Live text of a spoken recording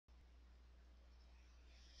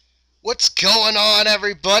What's going on,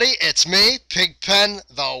 everybody? It's me, Pigpen,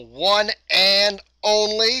 the one and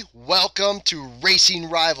only. Welcome to Racing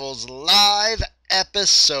Rivals Live,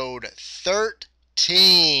 episode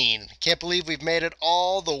 13. Can't believe we've made it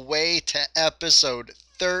all the way to episode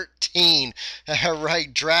 13. All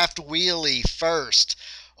right, Draft Wheelie first.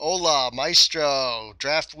 Hola, Maestro.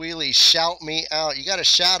 Draft Wheelie, shout me out. You got a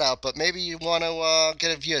shout out, but maybe you want to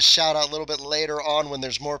give you a shout out a little bit later on when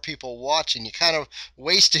there's more people watching. You kind of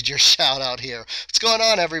wasted your shout out here. What's going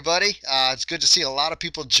on, everybody? It's good to see a lot of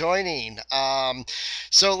people joining.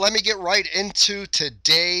 So let me get right into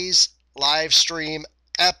today's live stream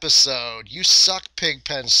episode. You suck,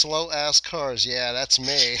 Pigpen. Slow ass cars. Yeah, that's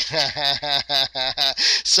me.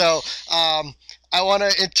 so I want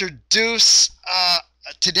to introduce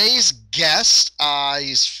today's guest.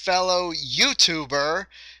 He's fellow YouTuber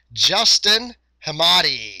Justin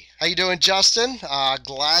Hemmati. How you doing, Justin?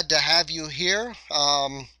 Glad to have you here.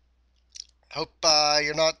 Hope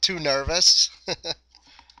you're not too nervous. Oh no,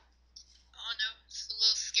 it's a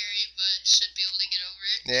little scary, but should be able to get over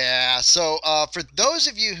it. Yeah, so for those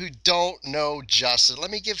of you who don't know Justin,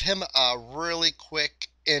 let me give him a really quick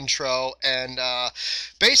intro. And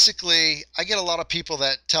basically, I get a lot of people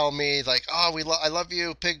that tell me, like, oh, I love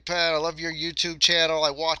you, Pigpen, I love your YouTube channel,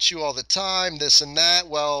 I watch you all the time, this and that.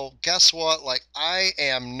 Well, guess what? Like, I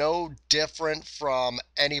am no different from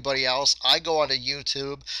anybody else. I go onto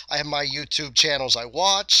YouTube, I have my YouTube channels I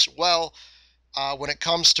watch. Well, when it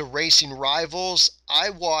comes to racing rivals,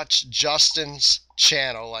 I watch Justin's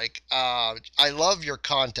channel. Like, I love your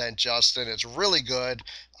content, Justin. It's really good.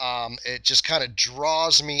 It just kind of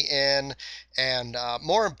draws me in, and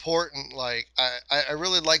more important, like I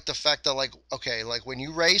really like the fact that, like, okay, like when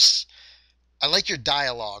you race, I like your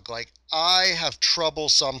dialogue. Like, I have trouble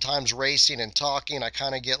sometimes racing and talking. I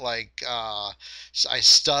kind of get like I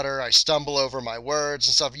stutter, I stumble over my words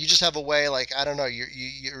and stuff. You just have a way, like, I don't know,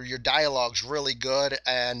 your dialogue's really good,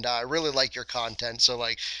 and I really like your content. So,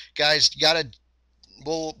 like, guys, you gotta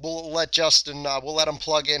we'll let Justin we'll let him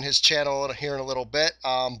plug in his channel here in a little bit.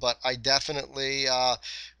 But I definitely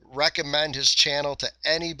recommend his channel to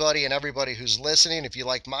anybody and everybody who's listening. If you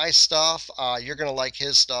like my stuff, you're gonna like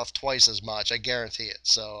his stuff twice as much. I guarantee it.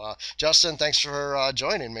 So, Justin, thanks for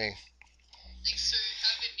joining me. Thanks for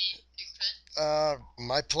having me, Big Pen.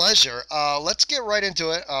 My pleasure. Let's get right into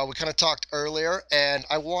it. We kind of talked earlier, and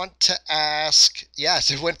I want to ask. Yes,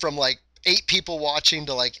 it went from like 8 people watching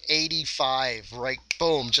to like 85. Right,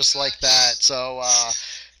 boom, Oh just like that. gosh. So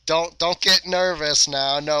don't get nervous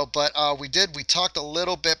now. No, but we talked a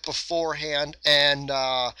little bit beforehand, and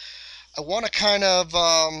I want to kind of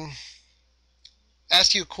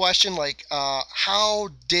ask you a question, like, how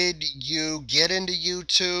did you get into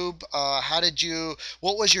YouTube? How did you,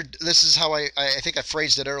 what was your, this is how I think I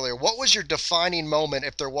phrased it earlier. What was your defining moment,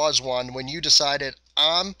 if there was one, when you decided,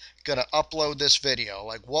 I'm going to upload this video?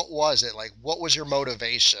 Like, what was it? Like, what was your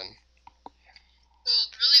motivation? Well,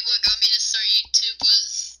 really, what got me to start YouTube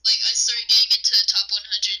was like I started getting into top 100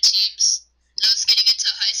 teams, and I was getting into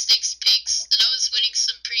high stakes picks, and I was winning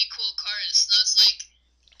some pretty cool cars, and I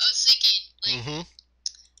was thinking, like, Mm-hmm.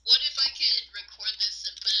 what if I could record this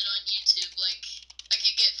and put it on YouTube? Like, I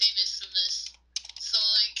could get famous from this. So,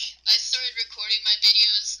 like, I started recording my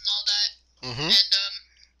videos and all that, Mm-hmm. and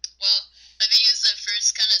well, my videos at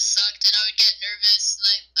first kind of sucked, and I would get nervous, and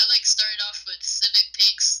I like started off with civic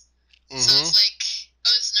pinks, so Mm-hmm. it's like I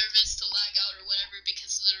was nervous to lag out or whatever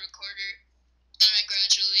because of the recorder. Then I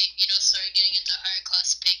gradually, started getting into higher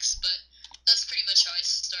class pinks, but that's pretty much how I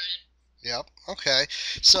started. Yep. Okay.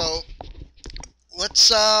 So let's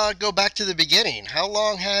go back to the beginning. How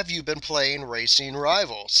long have you been playing Racing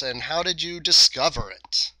Rivals, and how did you discover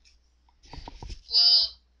it?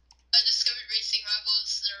 Well, I discovered Racing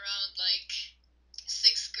Rivals in around like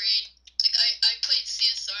sixth grade. Like I played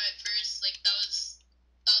CSR at first, like that was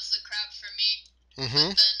the crap for me. But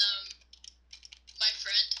Mm-hmm. then my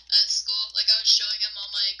friend at school, like I was showing him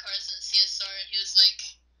all my cars in CSR, and he was like,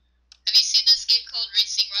 "Have you seen this game called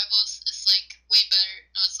Racing Rivals? It's like way better."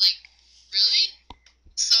 And I was like, "Really?"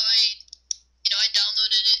 So I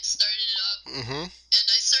downloaded it, started it up, Mm-hmm. and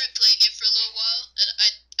I started playing it for a little while, and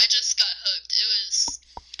I just got hooked. It was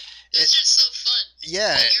It, just so fun.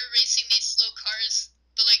 yeah. Like you're racing these slow cars,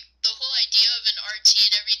 but like the whole idea of an RT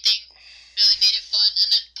and everything really made it fun. And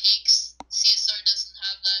then Pigs, CSR doesn't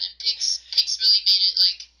have that, and Pigs really made it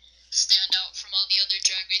like stand out from all the other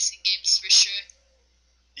drag racing games for sure.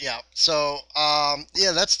 Yeah. So,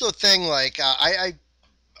 yeah, that's the thing. Like,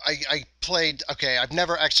 I played, okay, I've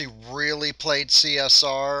never actually really played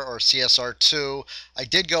CSR or CSR2. I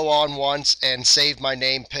did go on once and save my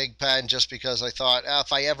name Pigpen just because I thought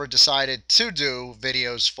if I ever decided to do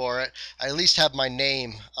videos for it, I at least have my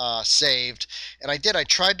name saved. And I did. I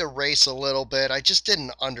tried to race a little bit. I just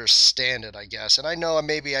didn't understand it, I guess. And I know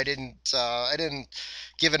maybe I didn't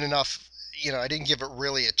give it enough, I didn't give it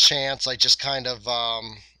really a chance. I just kind of,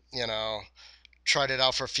 you know, tried it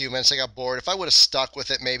out for a few minutes. I got bored. If I would have stuck with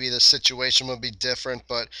it, maybe the situation would be different.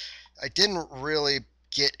 But I didn't really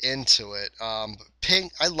get into it.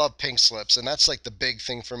 Pink, I love pink slips, and that's like the big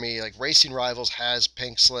thing for me. Like Racing Rivals has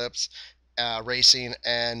pink slips, racing,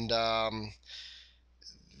 and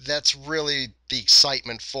that's really the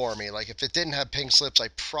excitement for me. Like if it didn't have pink slips, I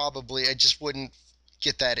just wouldn't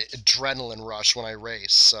get that adrenaline rush when I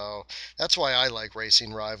race. So that's why I like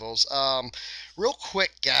Racing Rivals. Real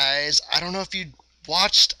quick, guys, I don't know if you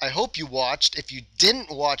watched. I hope you watched. If you didn't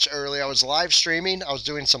watch earlier, I was live streaming. I was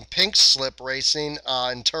doing some pink slip racing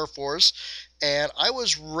in Turf Wars, and I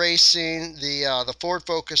was racing the Ford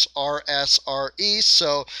Focus RSRE.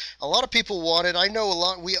 So a lot of people wanted. I know a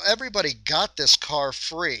lot. Everybody got this car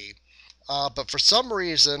free, but for some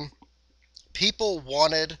reason, people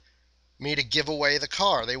wanted me to give away the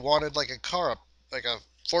car. They wanted like a car, like a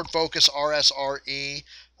Ford Focus RSRE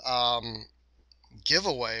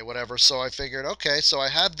giveaway, whatever. So I figured, okay, so I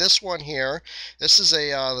have this one here. This is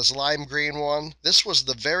a this lime green one. This was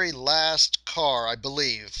the very last car, I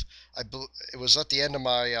believe. It was at the end of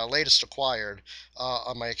my latest acquired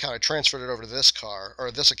on my account. I transferred it over to this car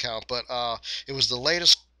or this account, but it was the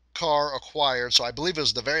latest car acquired, so I believe it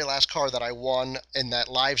was the very last car that I won in that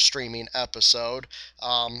live streaming episode.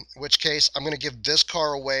 In which case, I'm going to give this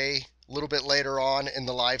car away a little bit later on in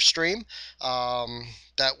the live stream.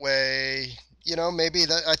 That way, maybe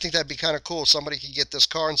I think that'd be kind of cool. Somebody could get this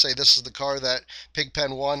car and say this is the car that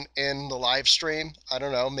Pigpen won in the live stream. I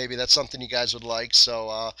don't know. Maybe that's something you guys would like. So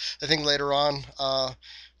I think later on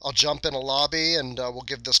I'll jump in a lobby and we'll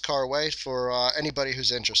give this car away for anybody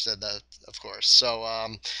who's interested. That of course. So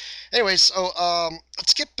anyways, so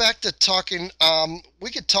let's get back to talking. We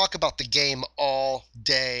could talk about the game all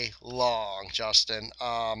day long, Justin.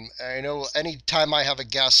 I know anytime I have a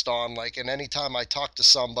guest on, like, and anytime I talk to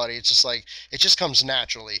somebody, it's just like it just comes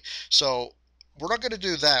naturally. So we're not going to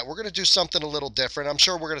do that. We're going to do something a little different. I'm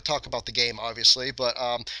sure we're going to talk about the game, obviously, but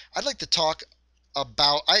I'd like to talk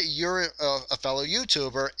about you're a fellow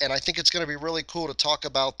YouTuber, and I think it's going to be really cool to talk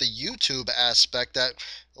about the YouTube aspect that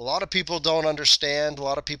a lot of people don't understand, a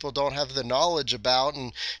lot of people don't have the knowledge about,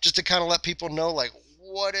 and just to kind of let people know like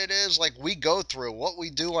what it is like we go through, what we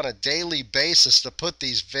do on a daily basis to put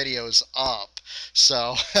these videos up.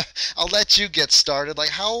 So I'll let you get started. Like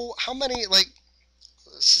how many like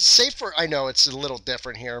say for I know it's a little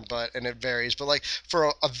different here, but and it varies. But like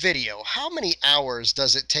for a video, how many hours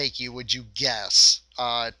does it take you? Would you guess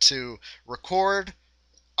to record,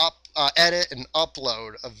 edit, and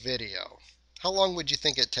upload a video? How long would you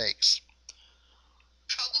think it takes?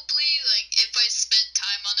 Probably like if I spend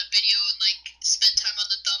time on a video and like spend time on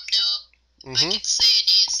the thumbnail, I Mm-hmm. could say an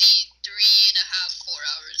easy 3.5, 4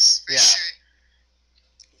 hours for Yeah. sure.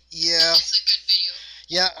 Yeah. If it's a good video.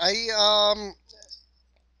 Yeah.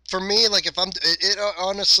 For me, like if it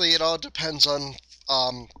honestly, it all depends on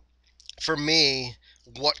um for me,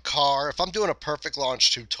 what car. If I'm doing a perfect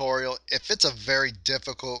launch tutorial, if it's a very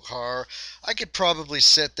difficult car, I could probably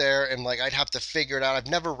sit there and like I'd have to figure it out. I've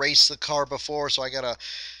never raced the car before, so I gotta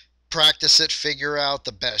practice it, figure out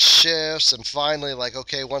the best shifts, and finally, like,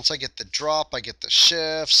 okay, once I get the drop, I get the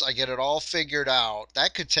shifts, I get it all figured out.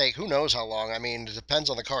 That could take who knows how long. I mean, it depends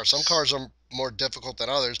on the car. Some cars are more difficult than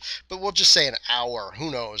others, but we'll just say an hour.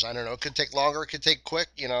 Who knows? I don't know. It could take longer, it could take quick,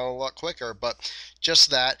 a lot quicker, but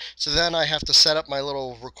just that. So then I have to set up my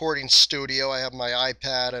little recording studio. I have my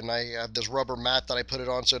iPad and I have this rubber mat that I put it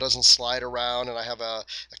on so it doesn't slide around, and I have a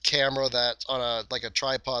camera that's on a like a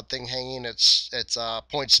tripod thing hanging. It's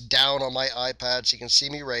points down on my iPad so you can see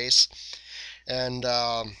me race, and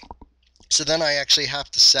so then I actually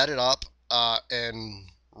have to set it up and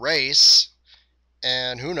race.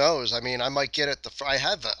 And who knows? I mean, I might get it.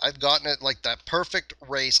 I've gotten it like that perfect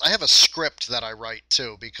race. I have a script that I write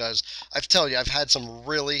too because I've tell you I've had some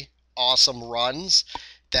really awesome runs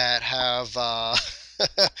that have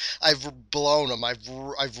I've blown them.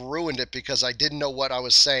 I've ruined it because I didn't know what I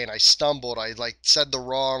was saying. I stumbled. I like said the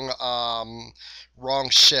wrong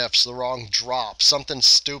shifts, the wrong drop, something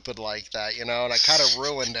stupid like that, and I kind of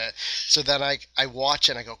ruined it. So then I watch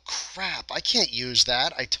it and I go, crap, I can't use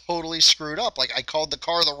that. I totally screwed up. Like I called the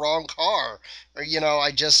car the wrong car, or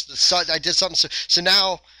I did something. So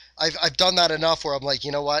now I've done that enough where I'm like,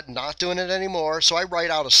 you know what, not doing it anymore. So I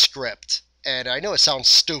write out a script. And I know it sounds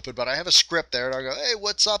stupid, but I have a script there, and I go, "Hey,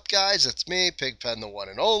 what's up, guys? It's me, Pigpen, the one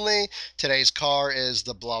and only. Today's car is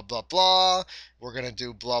the blah blah blah. We're gonna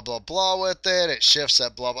do blah blah blah with it. It shifts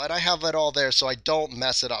at blah blah." And I have it all there, so I don't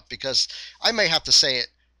mess it up because I may have to say it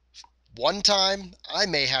one time. I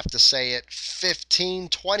may have to say it 15,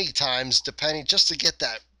 20 times, depending, just to get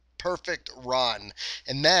that perfect run.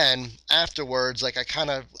 And then afterwards, like I kind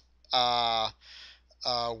of uh,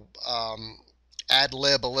 uh, um, ad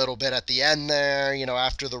lib a little bit at the end there,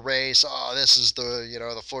 after the race. Oh, this is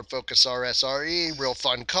the Ford Focus RSRE, real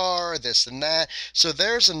fun car, this and that. So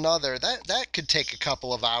there's another that could take a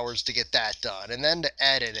couple of hours to get that done, and then to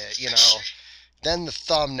edit it. Then the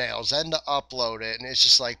thumbnails, then to upload it, and it's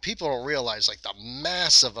just like people don't realize like the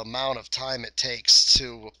massive amount of time it takes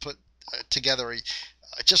to put together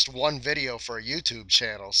just one video for a YouTube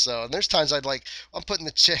channel. So, and there's times I'm putting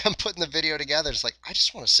the video together. It's like I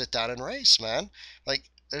just want to sit down and race, man. Like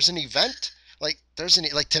there's an event. Like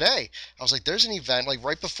today, I was like, there's an event. Like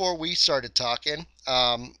right before we started talking,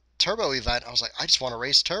 turbo event. I was like, I just want to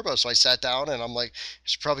race turbo. So I sat down and I'm like, I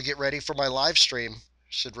should probably get ready for my live stream.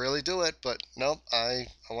 Should really do it, but nope. I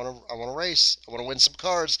want to race. I want to win some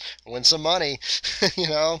cars. Win some money. you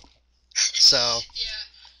know. So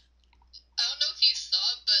Yeah. I don't know if you saw,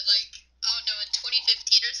 but like I don't know, in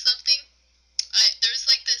 2015 or something, there's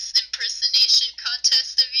like this impersonation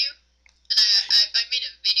contest of you, and I made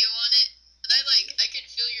a video on it, and I could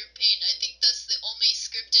feel your pain. I think that's the only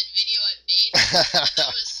scripted video I made, and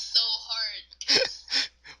that was so hard. 'Cause,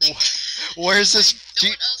 like, Where's this? like no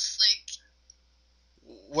one else like.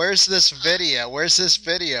 Where's this video? Where's this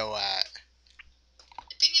video at?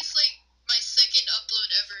 I think it's like my second upload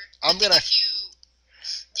ever. I'm gonna. If you,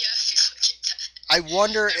 yeah, if you look at that. I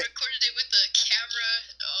wonder. I recorded it with the camera.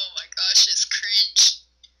 Oh my gosh, it's cringe.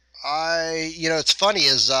 It's funny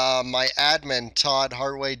is my admin Todd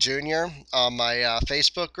Hartway Jr. on my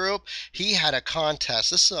Facebook group. He had a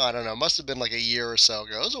contest. This I don't know, must have been like a year or so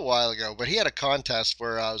ago. It was a while ago, but he had a contest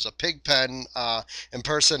where it was a Pigpen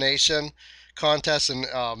impersonation contest, and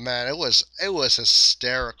oh man, it was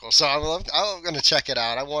hysterical. So I'm gonna check it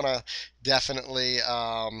out. I want to definitely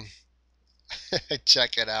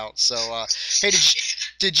check it out. So hey,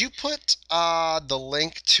 did you put the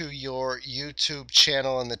link to your YouTube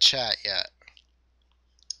channel in the chat yet?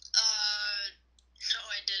 No,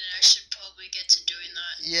 I didn't. I should probably get to doing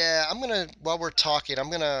that. Yeah, while we're talking, I'm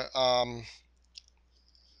gonna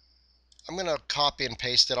copy and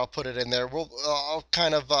paste it. I'll put it in there. Thank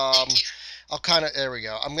you. There we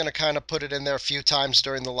go. I'm gonna kind of put it in there a few times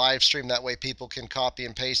during the live stream. That way people can copy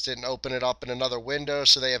and paste it and open it up in another window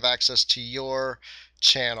so they have access to your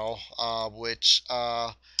channel, which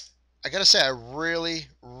I gotta say, I really,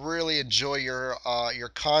 really enjoy your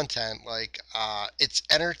content. Like, it's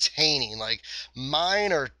entertaining. Like,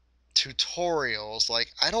 mine are tutorials.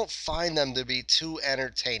 Like, I don't find them to be too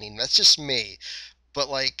entertaining. That's just me. But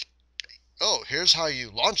like, oh, here's how you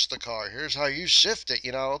launch the car. Here's how you shift it.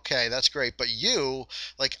 Okay, that's great. But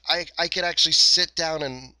like, I could actually sit down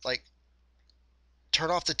and like turn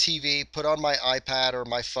off the TV, put on my iPad or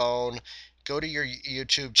my phone, go to your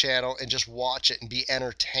YouTube channel and just watch it and be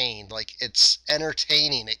entertained. Like it's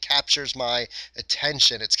entertaining. It captures my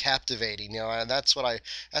attention. It's captivating, and that's what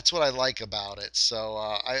I like about it. So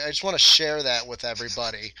I just want to share that with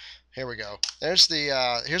everybody. Here we go. Here's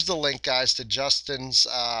the link, guys, to Justin's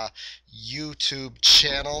YouTube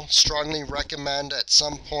channel. Strongly recommend at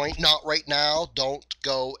some point, not right now, don't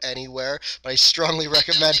go anywhere, but I strongly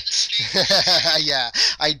recommend. Yeah,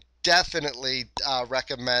 I definitely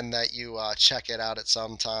recommend that you check it out at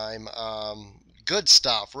some time. Good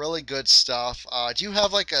stuff, really good stuff. Do you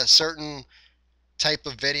have like a certain type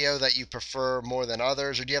of video that you prefer more than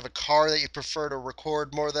others, or do you have a car that you prefer to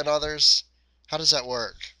record more than others? How does that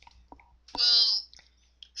work? Well,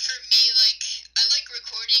 for me, like I like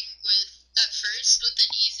recording with at first with an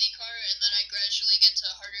easy car, and then I gradually get to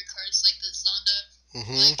harder cars like the Zonda.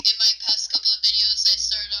 Mm-hmm. Like in my past couple of videos, I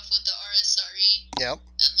started off with the RSRE. Yep.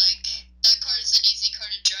 And like that car is an easy car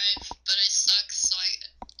to drive, but I suck, so I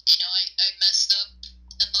messed up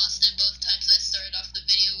and lost it both times I started off the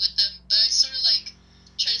video with them. But I sort of like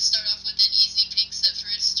try to start off with an easy pinks at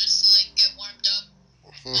first, just to like get warmed up.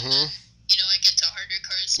 Mm-hmm. And then, I get to harder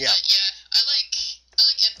cars. Yeah. But yeah, I like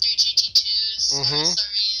M3 GT2s, Mm-hmm.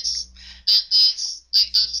 RSREs, Bentleys,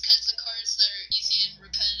 like those kinds of cars that are easy and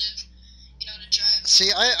repetitive, to drive.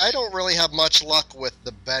 See, I don't really have much luck with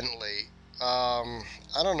the Bentley.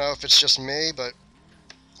 I don't know if it's just me, but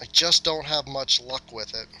I just don't have much luck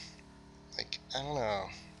with it. Like, I don't know.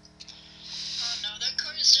 Oh no, that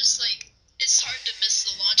car is just like, it's hard to miss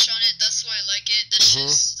the launch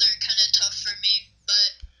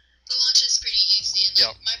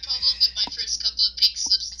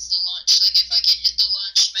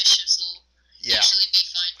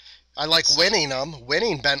I like So winning them.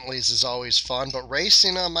 Winning Bentleys is always fun, but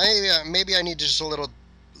racing them, maybe I need just a little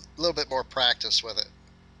bit more practice with it.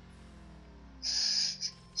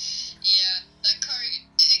 yeah, that car it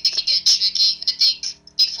can get tricky. I think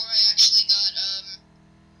before I actually got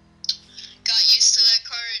used to that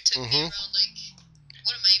car, it took me Mm-hmm. around like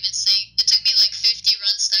what am I even saying? It took me like 50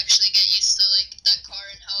 runs to actually get used to like that car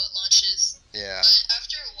and how it launches. Yeah. But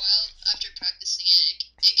after a while, after practicing it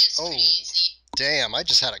gets pretty Oh, easy. damn! I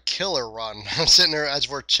just had a killer run. I'm sitting there as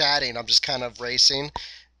we're chatting. I'm just kind of racing,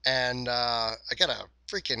 and I got a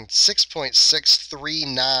freaking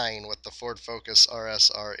 6.639 with the Ford Focus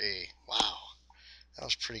RSRE. Wow, that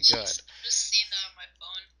was pretty good. Jeez, I'm just seeing that on my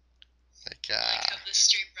phone. Like, I like have the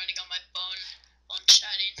stream running on my phone while I'm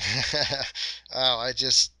chatting. oh, I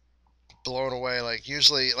just blown away. Like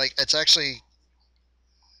usually, like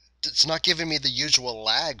it's not giving me the usual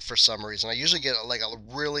lag for some reason. I usually get like a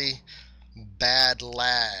really bad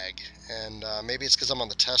lag, and maybe it's because I'm on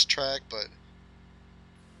the test track. But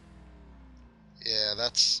yeah,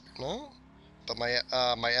 that's no. But my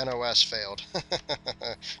NOS failed.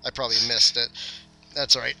 I probably missed it.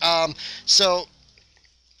 That's all right. So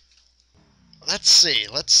let's see.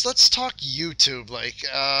 Let's talk YouTube. Like,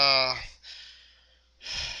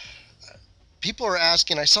 people are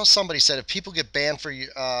asking. I saw somebody said if people get banned for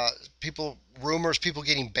people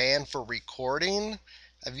getting banned for recording.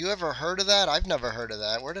 Have you ever heard of that? I've never heard of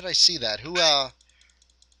that. Where did I see that? Who I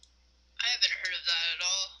haven't heard of that at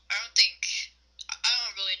all. I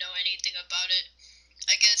don't really know anything about it.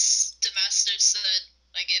 I guess the master said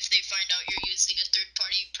like if they find out you're using a third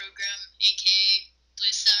party program, aka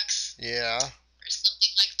BlueStacks Yeah. or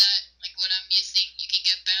something like that, like what I'm using, you can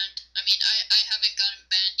get banned. I mean, I haven't gotten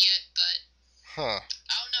banned yet, but Huh.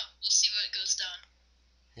 I don't know. We'll see what goes down.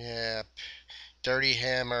 Yeah. Dirty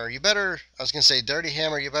Hammer. You better. I was gonna say Dirty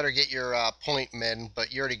Hammer. You better get your point min,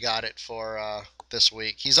 but you already got it for this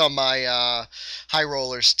week. He's on my High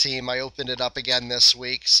Rollers team. I opened it up again this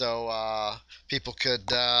week, so people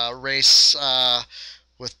could race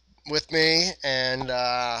with with me. And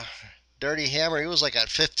Dirty Hammer, he was like at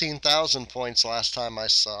 15,000 points last time I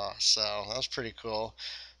saw, so that was pretty cool.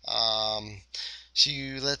 Um, so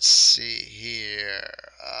let's see here.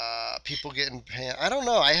 People getting banned. I don't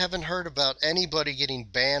know. I haven't heard about anybody getting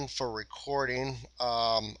banned for recording.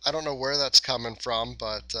 I don't know where that's coming from,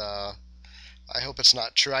 but I hope it's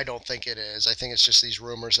not true. I don't think it is. I think it's just these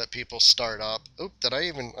rumors that people start up. Oop, I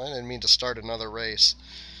didn't mean to start another race.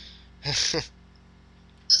 That's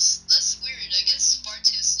weird. I guess Far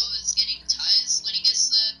Too Slow is getting ties when he gets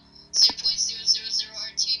the 0.000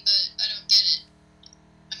 RT, but I don't get it.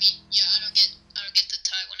 I mean, yeah, I don't get the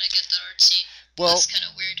tie when I get the RT. Well, That's kind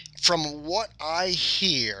of weird. from what I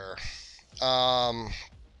hear, um,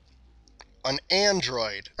 on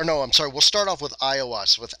Android, or no, I'm sorry, we'll start off with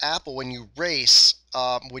iOS. With Apple, when you race,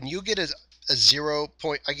 when you get a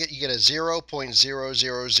you get a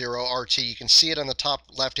 0.000 RT. You can see it on the top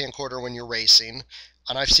left-hand corner when you're racing,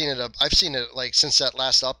 and I've seen it like since that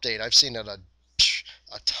last update. I've seen it a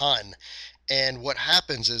ton. And what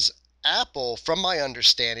happens is Apple, from my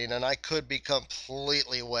understanding, and I could be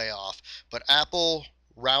completely way off, but Apple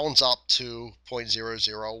rounds up to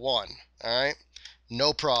 0.001. All right,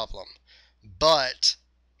 no problem. But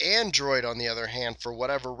Android, on the other hand, for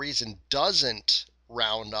whatever reason, doesn't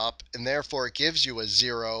round up, and therefore it gives you a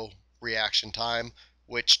zero reaction time,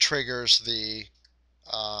 which triggers the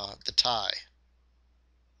tie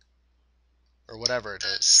or whatever it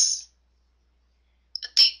is. That's I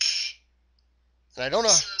think And I don't know.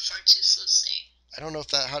 that's a Far Too Slow thing. I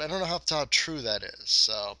don't know how true that is.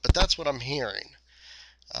 So, but that's what I'm hearing.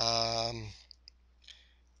 Um,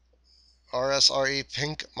 RSRE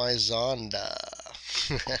Pink My Zonda.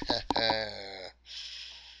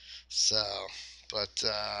 So, but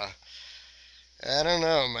I don't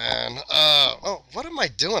know, man. Oh, what am I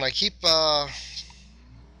doing? I keep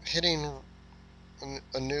hitting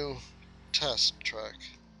a new test track.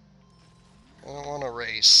 I don't want to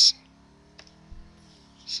race.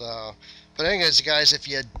 So, but anyways, guys, if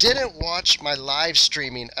you didn't watch my live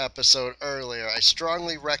streaming episode earlier, I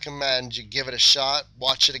strongly recommend you give it a shot.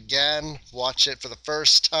 Watch it again. Watch it for the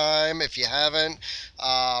first time if you haven't.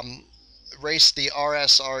 Raced the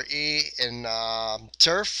RSRE in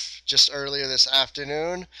Turf just earlier this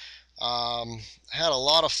afternoon. Had a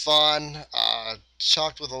lot of fun.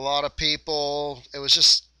 Talked with a lot of people. It was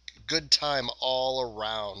just good time all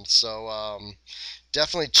around. So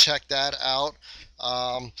definitely check that out.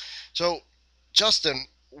 So, Justin,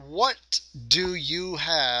 what do you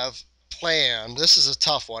have planned? This is a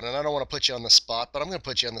tough one, and I don't want to put you on the spot, but I'm going to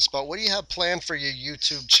put you on the spot. What do you have planned for your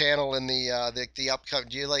YouTube channel in the upcoming?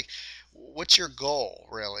 Do you like? What's your goal,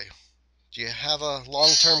 really? Do you have a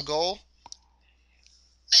long-term Well, goal?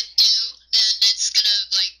 I do, and it's gonna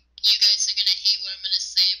like you guys are gonna hate what I'm gonna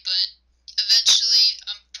say, but eventually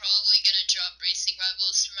I'm probably gonna drop Racing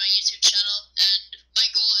Rivals from my YouTube channel, and my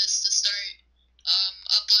goal is to start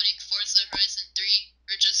uploading Forza Horizon 3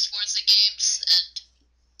 or just Forza games, and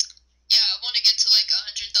yeah, I want to get to like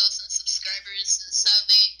 100,000 subscribers, and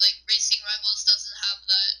sadly, like Racing Rivals doesn't have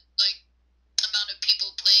that like amount of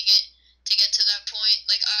people playing it to get to that point.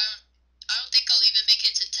 Like I don't think I'll even make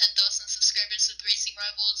it to 10,000 subscribers with Racing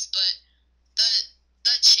Rivals, but that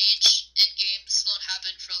that change in games won't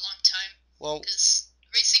happen for a long time Well, because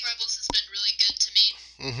Racing Rivals has been really good to me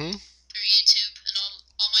mm-hmm. through YouTube and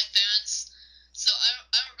all my fans. So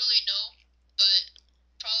I don't really know, but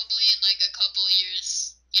probably in like a couple of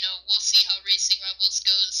years, we'll see how Racing Rivals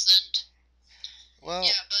goes, and Well,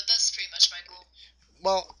 yeah, but that's pretty much my goal.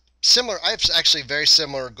 well, similar. I have actually a very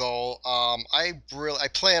similar goal. I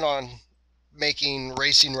plan on making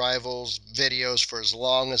Racing Rivals videos for as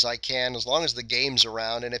long as I can, as long as the game's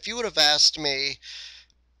around. And if you would have asked me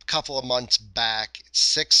a couple of months back,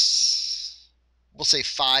 6, we'll say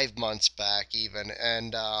 5 months back even,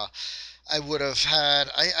 and I would have had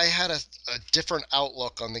I had a different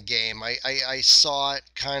outlook on the game. I saw it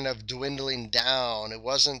kind of dwindling down. It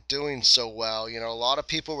wasn't doing so well. You know, a lot of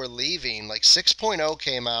people were leaving. Like 6.0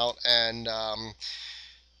 came out, and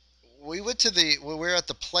we went to we were at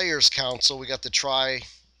the Players Council. We got to try,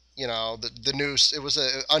 the new. It was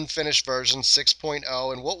a unfinished version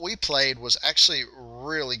 6.0, and what we played was actually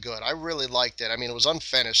really good. I really liked it. I mean, it was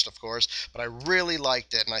unfinished, of course, but I really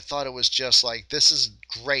liked it, and I thought it was just like, this is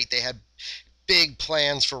great. They had big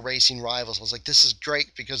plans for Racing Rivals. I was like, this is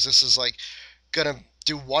great because this is like gonna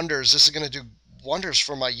do wonders. This is gonna do wonders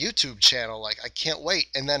for my YouTube channel. Like, I can't wait.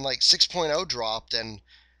 And then like 6.0 dropped, and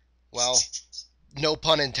well, no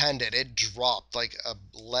pun intended, it dropped like a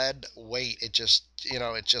lead weight. It just,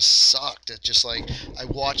 it just sucked. It just like, I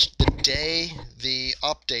watched the day the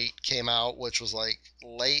update came out, which was like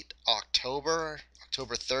late October,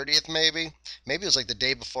 October 30th, maybe it was like the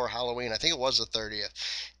day before Halloween. I think it was the 30th.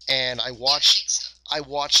 And Yeah, I think so. I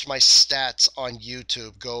watched my stats on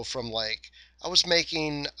YouTube go from like, I was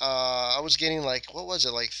getting like, what was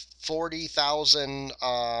it, like 40,000,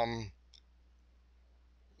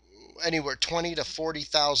 anywhere 20 to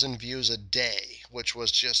 40,000 views a day, which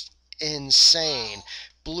was just insane. Wow.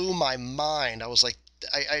 Blew my mind. I was like,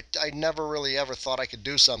 I never really ever thought I could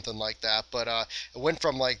do something like that, but it went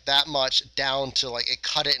from like that much down to like, it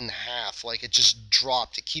cut it in half. Like, it just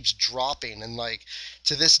dropped. It keeps dropping, and like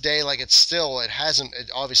to this day, like it hasn't.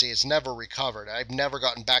 Obviously, it's never recovered. I've never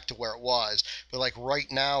gotten back to where it was, but like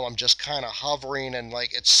right now, I'm just kind of hovering, and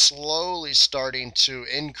like it's slowly starting to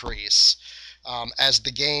increase as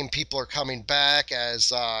the game, people are coming back,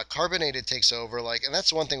 as carbonated takes over. Like, and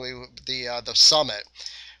that's one thing, the summit,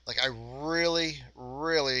 like, I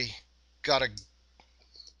really got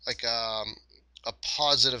like a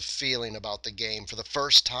positive feeling about the game for the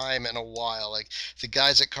first time in a while. Like, the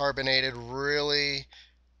guys at carbonated really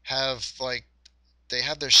have like, they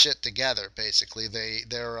have their shit together. Basically, they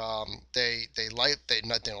don't like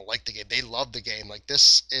the game, they love the game. Like,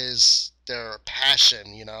 this is their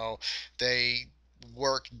passion. They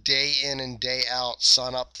work day in and day out,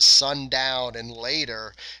 sun up to sundown and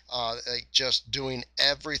later, like, just doing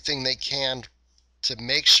everything they can to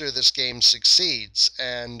make sure this game succeeds.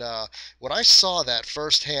 And when I saw that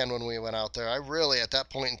firsthand when we went out there, I really, at that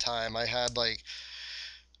point in time, I had like,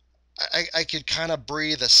 I could kind of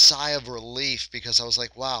breathe a sigh of relief, because I was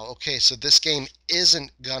like, wow, okay, so this game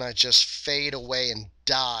isn't gonna just fade away and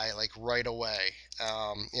die like right away.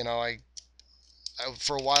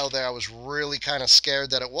 For a while there, I was really kind of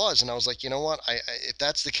scared that it was, and I was like, you know what? If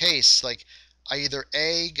that's the case, like, I either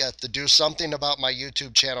A, got to do something about my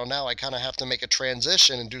YouTube channel now. I kind of have to make a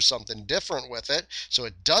transition and do something different with it so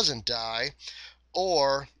it doesn't die,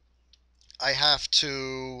 or I have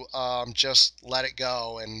to just let it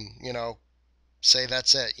go and, say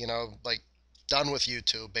that's it, like, done with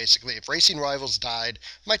YouTube. Basically, if Racing Rivals died,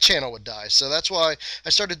 my channel would die. So that's why I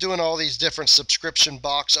started doing all these different subscription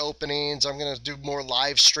box openings. I'm going to do more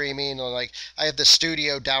live streaming. Like, I have the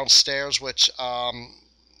studio downstairs, which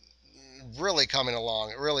really coming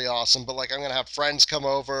along, really awesome. But like, I'm gonna have friends come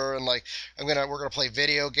over, and like, we're gonna play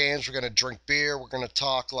video games, we're gonna drink beer, we're gonna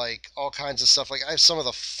talk like all kinds of stuff. Like, I have some of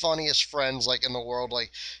the funniest friends like in the world.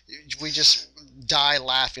 Like, we just die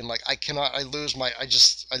laughing. Like, I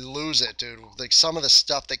lose it, dude. Like, some of the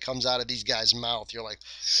stuff that comes out of these guys' mouth, you're like,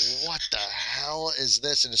 what the hell is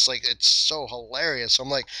this? And it's like, it's so hilarious. So I'm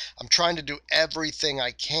like, I'm trying to do everything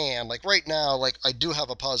I can. Like, right now, like, I do have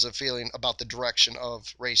a positive feeling about the direction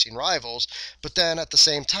of Racing Rivals, Rivals. But then at the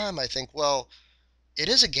same time, I think, well, it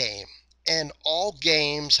is a game, and all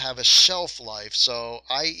games have a shelf life. So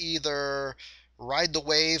I either ride the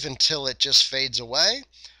wave until it just fades away,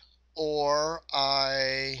 or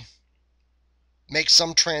I make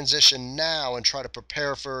some transition now and try to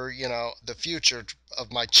prepare for, the future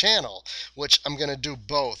of my channel, which I'm going to do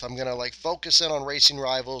both. I'm going to like focus in on Racing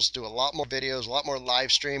Rivals, do a lot more videos, a lot more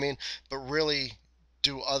live streaming, but really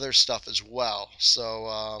do other stuff as well.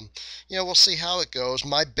 So we'll see how it goes.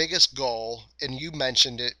 My biggest goal, and you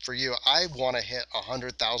mentioned it, for you, I want to hit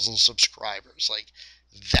 100,000 subscribers. Like,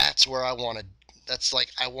 that's where I want to, that's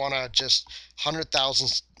like, I want to just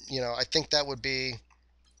 100,000. I think that would be,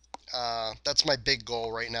 that's my big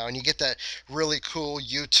goal right now. And you get that really cool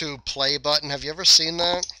YouTube play button. Have you ever seen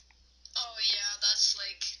that? Oh yeah,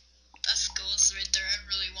 that's goals right there. I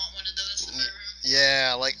really want one of those in my room.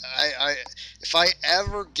 Yeah, like if I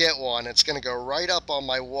ever get one, it's gonna go right up on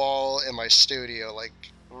my wall in my studio, like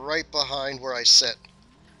right behind where I sit.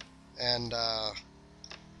 And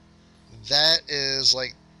that is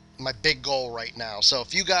like my big goal right now. So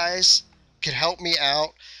if you guys could help me out,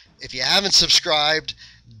 if you haven't subscribed,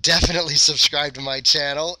 definitely subscribe to my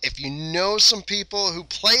channel. If you know some people who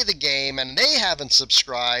play the game and they haven't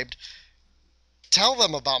subscribed, tell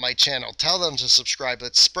them about my channel. Tell them to subscribe.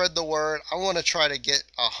 Let's spread the word. I want to try to get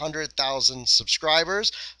 100,000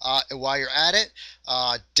 subscribers. And while you're at it,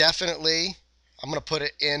 definitely, I'm going to put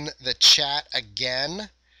it in the chat again.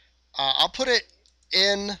 I'll put it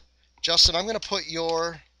in, Justin, I'm going to put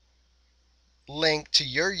your link to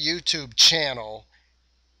your YouTube channel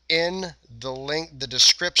in the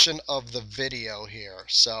description of the video here.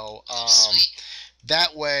 So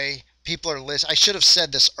that way people are listening. I should have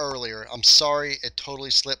said this earlier. I'm sorry, it totally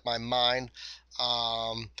slipped my mind.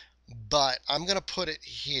 But I'm gonna put it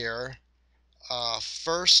here.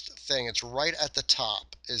 First thing, it's right at the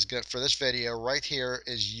top, is good for this video. Right here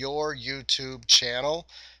is your YouTube channel.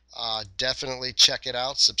 Definitely check it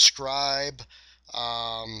out. Subscribe.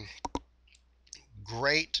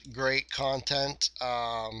 Great content.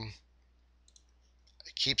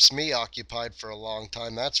 It keeps me occupied for a long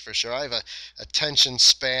time, that's for sure. I have a attention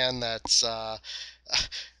span that's I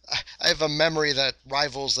have a memory that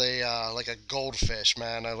rivals like a goldfish,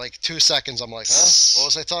 man. I like 2 seconds, I'm like, huh? What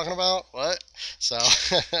was I talking about? What? So,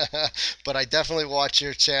 but I definitely watch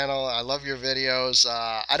your channel. I love your videos.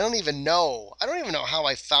 I don't even know how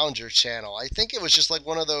I found your channel. I think it was just like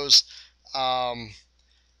one of those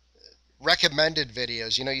recommended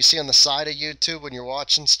videos. You see on the side of YouTube when you're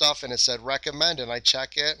watching stuff and it said recommend, and I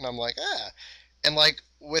check it and I'm like, and like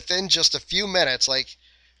within just a few minutes, like,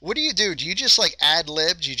 what do? Do you just like ad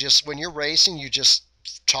lib? You just, when you're racing, you just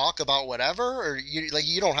talk about whatever, or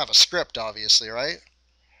you don't have a script, obviously, right?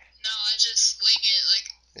 No, I just wing it. Like,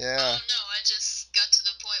 Yeah. I don't know. I just got to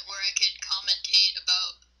the point where I could commentate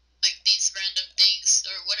about like these random things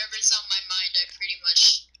or whatever's on my mind. I pretty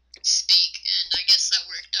much speak, and I guess that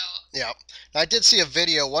worked out. Yeah. I did see a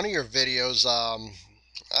video, one of your videos,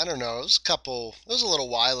 I don't know, it was a little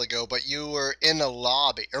while ago, but you were in a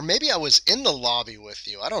lobby, or maybe I was in the lobby with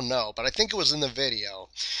you. I don't know, but I think it was in the video.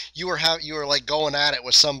 You were like going at it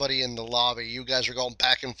with somebody in the lobby. You guys were going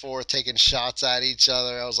back and forth, taking shots at each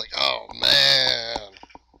other. I was like, oh man.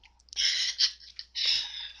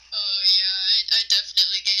 Oh yeah, I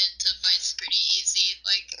definitely get into fights pretty easy.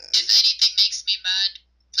 Like, if anything makes me mad,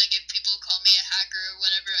 like if people call me a hacker or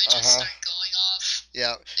whatever, I just start going off.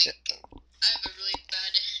 Yeah. Like, I have a really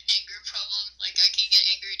bad anger problem. Like, I can get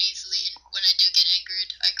angered easily, and when I do get angered,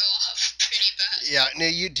 I go off pretty bad. Yeah. Now,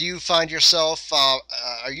 do you find yourself?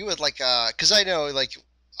 Are you at like? Because I know, like,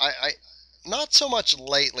 I not so much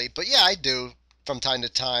lately, but yeah, I do from time to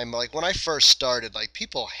time. Like when I first started, like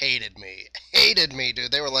people hated me,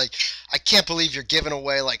 dude. They were like, I can't believe you're giving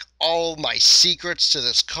away like all my secrets to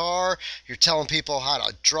this car. You're telling people how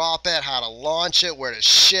to drop it, how to launch it, where to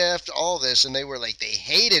shift, all this, and they were like, they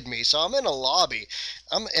hated me. So I'm in a lobby,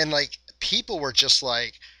 and like people were just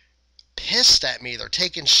like pissed at me. They're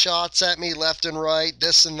taking shots at me left and right,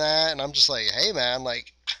 this and that, and I'm just like, hey man,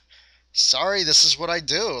 like, sorry, this is what I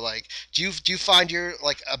do. Like, do you find you're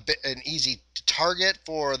like a bit an easy target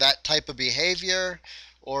for that type of behavior,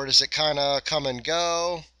 or does it kind of come and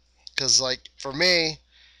go? Because like for me,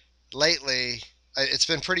 lately, it's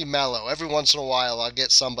been pretty mellow. Every once in a while, I'll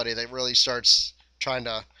get somebody that really starts trying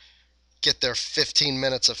to get their 15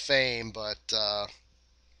 minutes of fame. But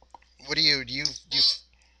what do you? Well,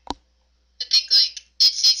 I think like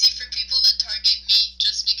it's easy for people to target me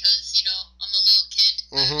just because I'm a little kid.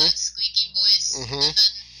 I have that squeaky voice, and then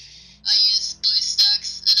I use blue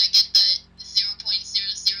stacks, and I get that 0.000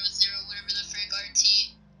 whatever the frig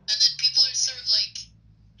RT, and then people are sort of like,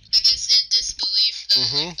 I guess in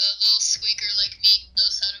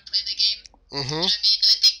Mm-hmm. And I mean,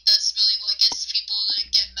 I think that's really what gets people to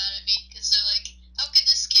get mad at me because they're like, how can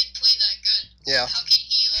this kid play that good? Yeah. How can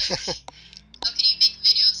he how can he make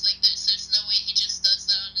videos like this? There's no way he just does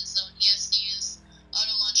that on his own. He has to use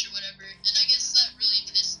auto launch or whatever. And I guess that really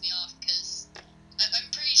pissed me off because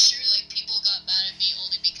I'm pretty sure like people got mad at me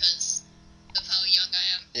only because of how young I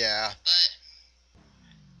am. Yeah. But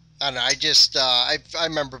I don't know. I just I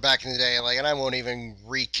remember back in the day, like, and I won't even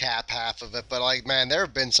recap half of it, but like, man, there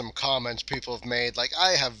have been some comments people have made. Like,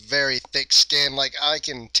 I have very thick skin. Like, I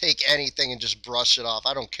can take anything and just brush it off.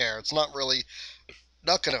 I don't care. It's not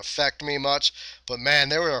gonna affect me much. But man,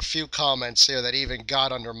 there were a few comments here that even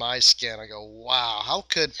got under my skin. I go, wow, how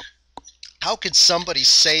could somebody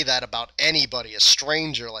say that about anybody, a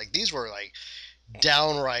stranger? Like, these were like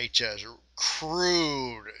downright just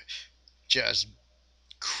crude, just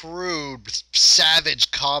crude,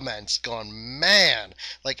 savage comments going, man,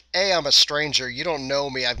 like, A, I'm a stranger. You don't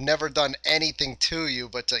know me. I've never done anything to you.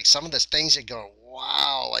 But, like, some of the things you're going,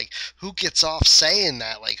 wow, like, who gets off saying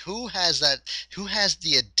that? Like, who has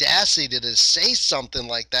the audacity to just say something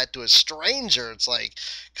like that to a stranger? It's like,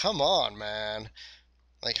 come on, man.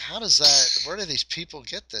 Like, how does that, where do these people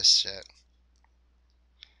get this shit?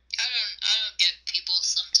 I don't get people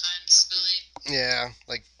sometimes, Billy. Yeah,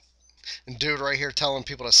 like, dude right here telling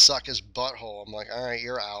people to suck his butthole. I'm like, all right,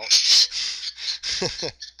 you're out.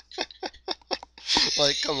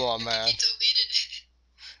 Like, come on, I think man. he deleted it.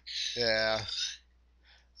 Yeah.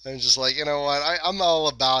 I'm just like, you know what? I'm all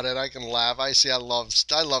about it. I can laugh. I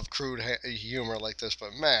love crude humor like this,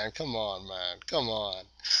 but man, come on, man, come on.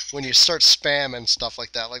 When you start spamming stuff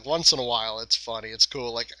like that, like once in a while, it's funny, it's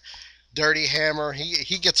cool. Like Dirty Hammer,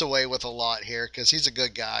 he gets away with a lot here because he's a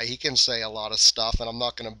good guy. He can say a lot of stuff, and I'm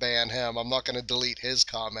not gonna ban him. I'm not gonna delete his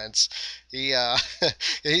comments. He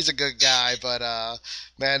he's a good guy, but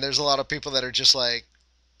man, there's a lot of people that are just like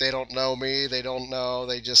they don't know me. They don't know.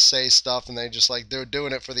 They just say stuff, and they just like they're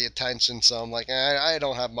doing it for the attention. So I'm like, I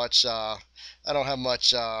don't have much. I don't have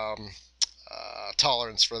much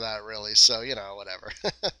tolerance for that really. So whatever.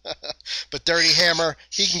 But Dirty Hammer,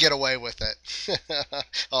 he can get away with it.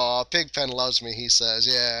 Oh, Pigpen loves me. He says,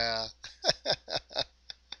 yeah.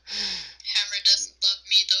 Hammer doesn't love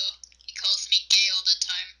me though. He calls me gay all the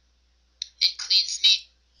time and cleans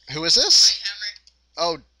me. Who is this? Right,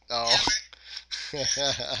 Hammer? Oh, oh.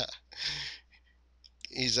 Hammer?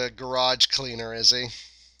 He's a garage cleaner, is he?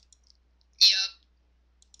 Yup.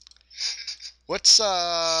 What's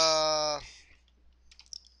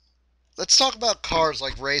let's talk about cars,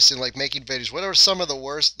 like racing, like making videos. What are some of the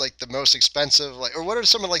worst, like the most expensive, like, or what are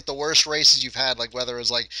some of like the worst races you've had? Like whether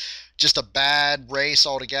it's like just a bad race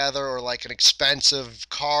altogether, or like an expensive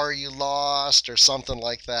car you lost, or something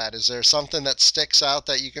like that. Is there something that sticks out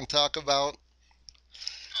that you can talk about?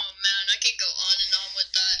 Oh man, I can go on and on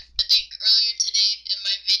with that. I think earlier today in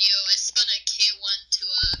my video, I spun a K1 to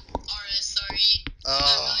a RSRE, and that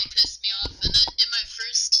Oh, really pissed me off. And then in my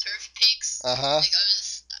first turf pinks, uh huh, like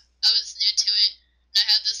I was new to it, and I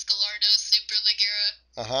had this Gallardo Super Ligera.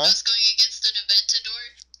 uh I huh. was going against an Aventador,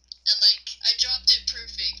 and like I dropped it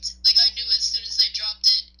perfect. Like I knew as soon as I dropped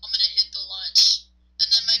it, I'm gonna hit the launch. And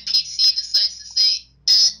then my PC decides to say,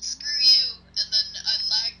 screw you, and then I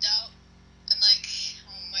lagged out, and like,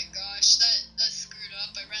 oh my gosh, that screwed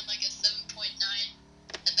up. I ran like a 7.9,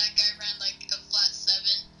 and that guy ran like a flat 7.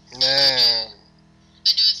 And Man,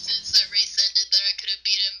 I knew as soon as that race ended that I could have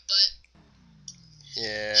beat him, but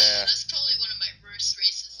yeah. that's probably one of my worst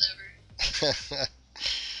races ever.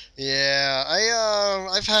 Yeah,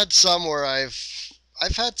 I've had some where I've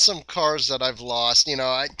had some cars that I've lost.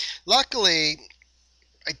 I luckily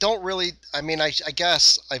I don't really. I mean, I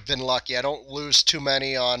guess I've been lucky. I don't lose too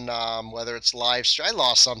many on whether it's live stream. I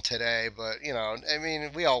lost some today, but I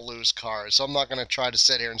mean, we all lose cars. So I'm not gonna try to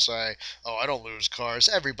sit here and say, oh, I don't lose cars.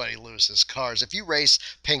 Everybody loses cars. If you race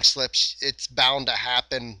pink slips, it's bound to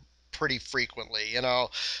happen pretty frequently.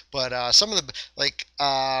 But some of the like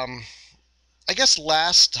I guess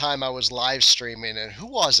last time I was live streaming, and who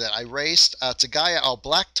was it? I raced. It's a guy,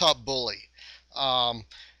 Blacktop Bully. Um,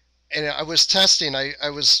 and I was testing. I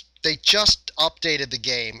was. They just updated the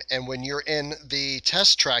game, and when you're in the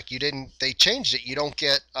test track, you didn't. They changed it. You don't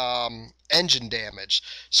get engine damage.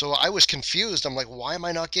 So I was confused. I'm like, why am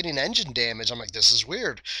I not getting engine damage? I'm like, this is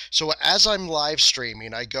weird. So as I'm live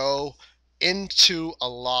streaming, I go into a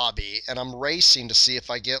lobby and I'm racing to see if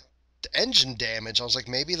I get engine damage. I was like,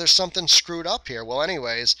 maybe there's something screwed up here. Well,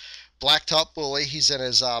 anyways, Blacktop Bully, he's in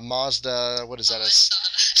his Mazda, what is Oh, that, I a saw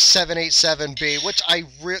that. 787B, which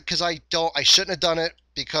because I shouldn't have done it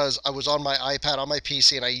because I was on my iPad on my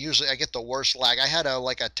PC, and I get the worst lag. I had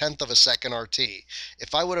a tenth of a second RT.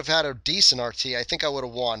 If I would have had a decent RT, I think I would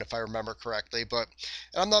have won if I remember correctly. But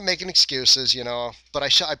and I'm not making excuses, But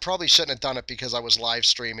I probably shouldn't have done it because I was live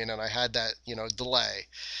streaming and I had that delay.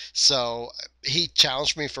 So he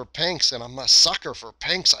challenged me for pinks, and I'm a sucker for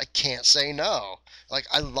pinks. I can't say no. Like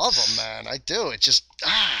I love them, man. I do. It just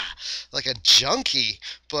like a junkie.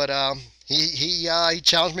 But he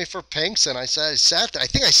challenged me for pinks, and I sat there. I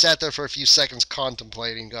think I sat there for a few seconds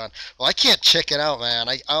contemplating, going, "Well, I can't chicken out, man.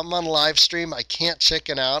 I'm on live stream. I can't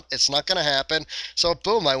chicken out. It's not gonna happen." So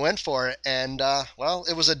boom, I went for it, and well,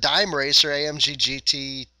 it was a dime racer AMG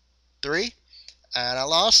GT3, and I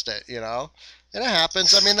lost it. And it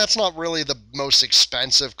happens. I mean, that's not really the most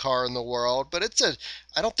expensive car in the world, but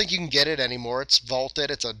I don't think you can get it anymore. It's vaulted.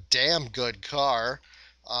 It's a damn good car.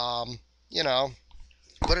 Um, you know,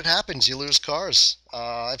 but it happens. You lose cars.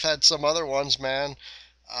 I've had some other ones, man.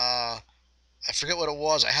 Uh, I forget what it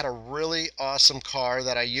was. I had a really awesome car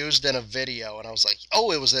that I used in a video, and I was like,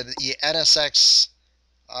 oh, it was an NSX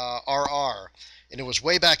RR. And it was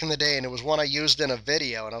way back in the day, and it was one I used in a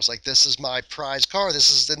video, and I was like, this is my prize car.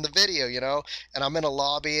 This is in the video. And I'm in a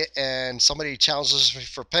lobby, and somebody challenges me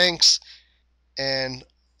for pinks, and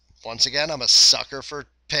once again, I'm a sucker for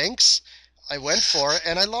pinks. I went for it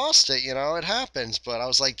and I lost it. It happens. But I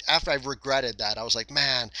was like, after I regretted that, I was like,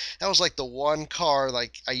 man, that was like the one car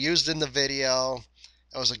like I used in the video.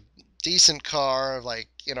 It was a decent car. Like,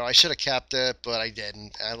 I should have kept it, but I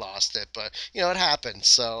didn't. I lost it. But, it happens.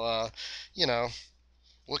 So, you know,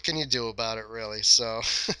 what can you do about it, really? So,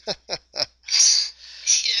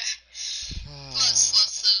 Yeah.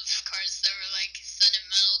 Lots of cars that were like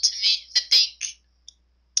sentimental to me. I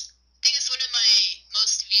think it's one of my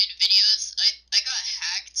most viewed videos. I got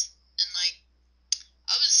hacked, and like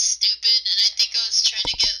I was stupid, and I think I was trying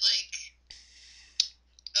to get like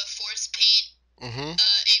a force paint mm-hmm.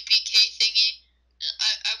 APK thingy.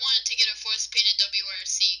 I wanted to get a force painted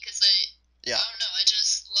WRC because Yeah. I don't know, I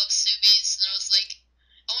just love Subies, and I was like,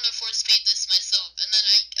 I want to force paint this myself. And then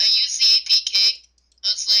I used the APK. I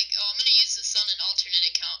was like, oh, I'm gonna use this on an alternate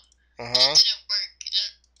account. And Uh-huh. it didn't work.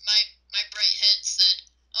 And my bright head said,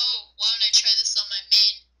 oh, why don't I try this on my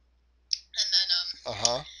main? And then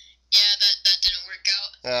Uh-huh. yeah, that didn't work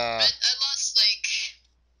out. I lost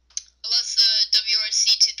the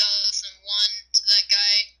WRC 2001 to that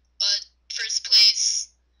guy. First place.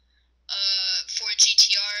 For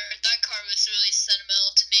GTR. That car was really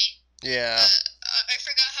sentimental to me. Yeah. I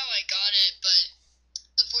forgot how I got it, but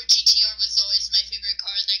the Ford GTR was always my favorite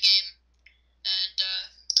car in the game, and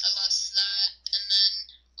I lost that, and then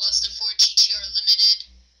lost the Ford GTR Limited.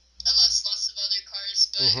 I lost lots of other cars,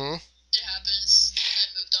 but Mm-hmm. it happens. I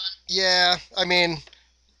moved on. Yeah, I mean,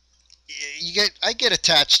 I get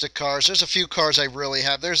attached to cars. There's a few cars I really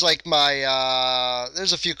have. There's like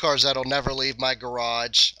there's a few cars that'll never leave my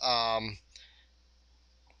garage.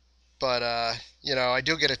 But I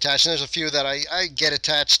do get attached. And there's a few that I get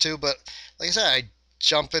attached to, but like I said, I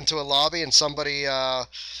jump into a lobby and somebody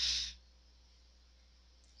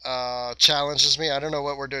challenges me. I don't know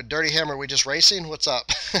what we're doing. Dirty Hammer, we just racing? What's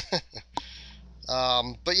up?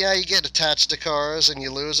 But yeah, you get attached to cars and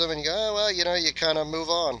you lose them, and you go, oh, well, you kind of move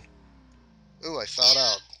on. Ooh, I fouled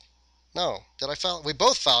out. No, did I foul? We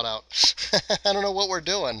both fouled out. I don't know what we're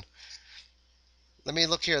doing. Let me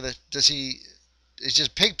look here. It's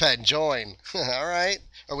just Pigpen join. All right.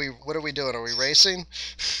 What are we doing? Are we racing?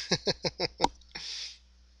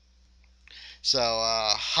 So,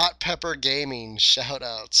 Hot Pepper Gaming shout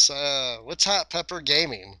outs. What's Hot Pepper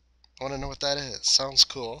Gaming? I want to know what that is. Sounds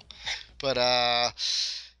cool. But,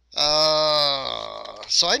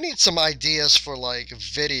 so I need some ideas for like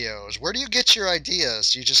videos. Where do you get your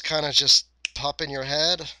ideas? You just kind of just pop in your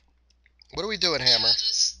head? What are we doing, Hammer? Yeah,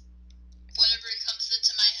 just whatever comes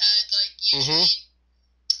into my head, like usually. Mm-hmm.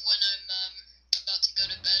 When I'm about to go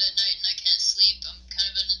to bed at night and I can't sleep, I'm kind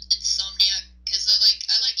of an insomniac because I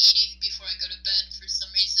like eating before I go to bed for some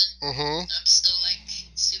reason. Mm-hmm. I'm still like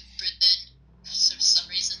super thin for some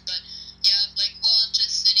reason, but yeah, like while I'm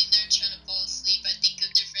just sitting there trying to fall asleep, I think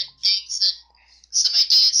of different things and some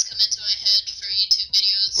ideas come into my head for YouTube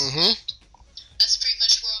videos. Mm-hmm. That's pretty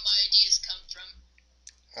much where all my ideas come from.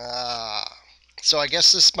 So I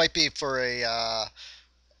guess this might be for a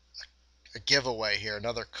giveaway here,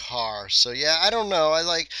 another car. So yeah, I don't know.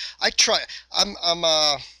 I try. I'm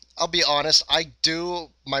I'll be honest, I do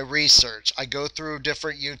my research. I go through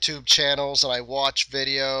different YouTube channels and I watch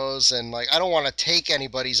videos, and like I don't want to take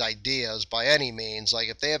anybody's ideas by any means. Like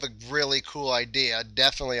if they have a really cool idea,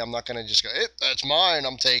 definitely I'm not going to just go, that's mine,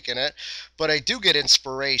 I'm taking it. But I do get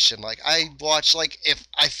inspiration. Like I watch, like if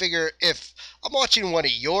I figure if I'm watching one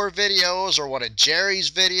of your videos or one of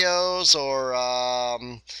Jerry's videos or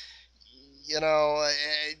you know,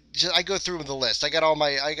 I go through the list. I got all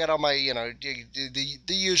my, the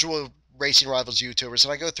usual racing rivals YouTubers,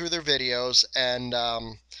 and I go through their videos, and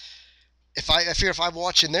I fear if I'm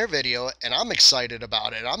watching their video and I'm excited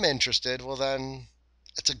about it, I'm interested. Well, then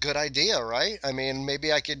it's a good idea, right? I mean,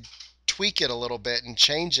 maybe I could tweak it a little bit and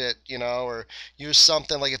change it, or use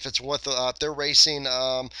something like if it's if they're racing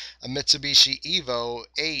a Mitsubishi Evo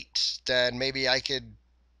 8, then maybe I could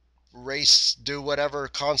do whatever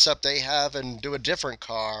concept they have and do a different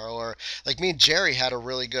car. Or like me and Jerry had a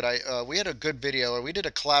really good we had a good video, and we did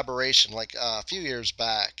a collaboration like a few years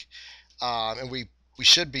back, and we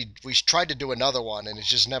tried to do another one, and it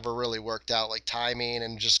just never really worked out, like timing,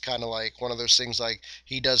 and just kind of like one of those things, like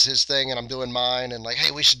he does his thing and I'm doing mine, and like,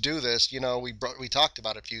 hey, we should do this, we talked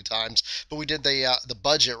about it a few times. But we did the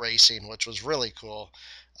budget racing, which was really cool.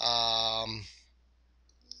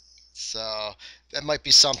 So that might be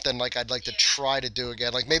something like I'd like to Yeah. try to do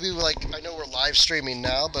again. Like maybe like I know we're live streaming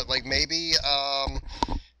now, but like maybe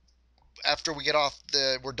after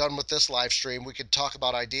we're done with this live stream, we could talk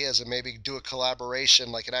about ideas and maybe do a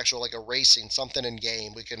collaboration, like an actual like a racing something in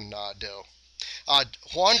game we can do. Uh,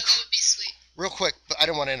 Juan, Yeah, that would be sweet. real quick, but I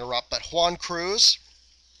didn't want to interrupt. But Juan Cruz,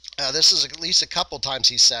 this is at least a couple times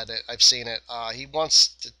he said it. I've seen it. He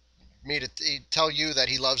wants me to tell you that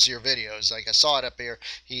he loves your videos. Like I saw it up here.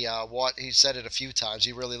 He said it a few times.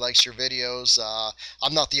 He really likes your videos.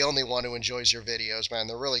 I'm not the only one who enjoys your videos, man.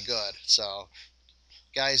 They're really good. So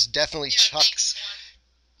guys, Yeah, thanks, Juan.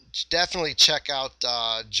 definitely check out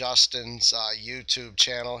Justin's YouTube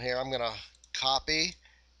channel here. I'm gonna copy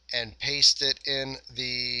and paste it in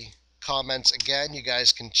the comments again. You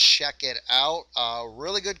guys can check it out.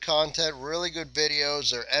 Really good content, really good videos.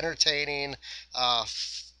 They're entertaining.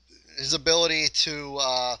 His ability to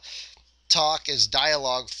talk, his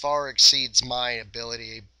dialogue far exceeds my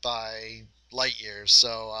ability by light years.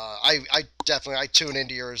 So I definitely I tune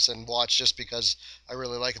into yours and watch just because I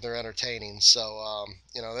really like it. They're entertaining. So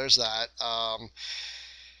there's that.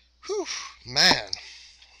 Whew, man,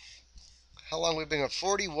 how long we've been going?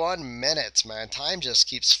 41 minutes, man. Time just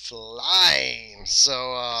keeps flying.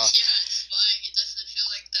 So Yeah, it's fine. It doesn't feel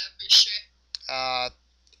like that for sure. uh,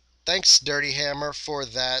 thanks, Dirty Hammer, for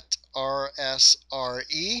that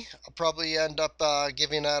RSRE. I'll probably end up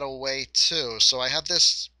giving that away too. So I have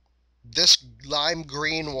this lime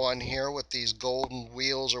green one here with these golden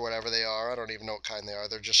wheels or whatever they are. I don't even know what kind they are.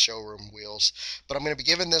 They're just showroom wheels. But I'm going to be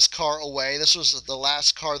giving this car away. This was the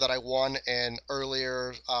last car that I won in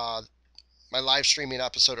earlier my live streaming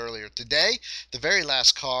episode earlier today, the very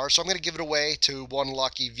last car. So I'm going to give it away to one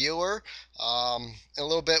lucky viewer. In a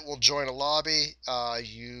little bit, we'll join a lobby.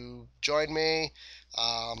 You join me.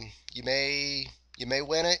 You may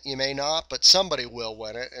win it, you may not, but somebody will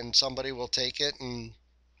win it, and somebody will take it and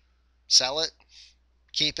sell it,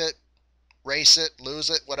 keep it, race it, lose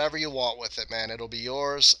it, whatever you want with it, man. It'll be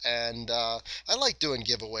yours. And I like doing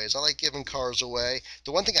giveaways. I like giving cars away.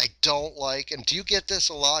 The one thing I don't like, and do you get this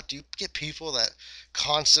a lot? Do you get people that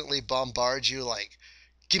constantly bombard you like,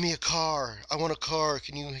 "Give me a car. I want a car.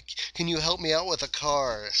 Can you help me out with a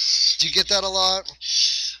car?" Do you get that a lot?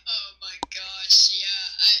 Oh my gosh,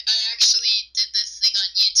 yeah. I actually did this thing on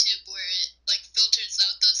YouTube where it like filters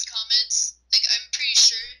out those comments. Like I'm pretty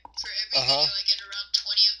sure for every Uh huh. video I get around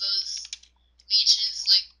 20 of those leeches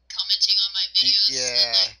like commenting on my videos,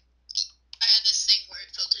 and Yeah. I had this thing where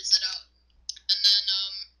it filters it out. And then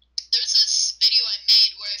there's this video I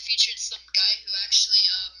made where I featured some guy who actually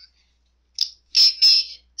gave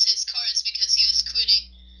me his cards because he was quitting.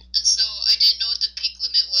 And so I didn't know what the peak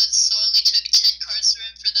limit was, so I only took 10 cards for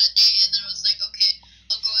him for that day, and then I was like, okay,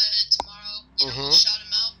 I'll go ahead tomorrow, I'll Mhm. shout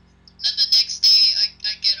him out. And then the next day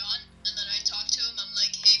I get on, and then I talk to him, I'm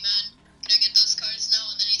like, hey man, can I get those cards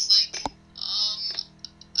now? And then he's like,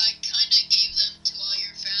 I kinda gave them to all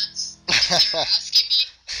your fans, like they were asking me.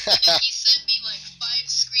 And then he sent me like 5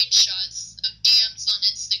 screenshots of DMs on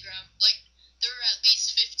Instagram. Like there were at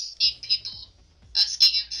least 15 people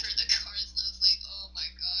asking him for the cards, and I was like, oh my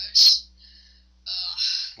gosh.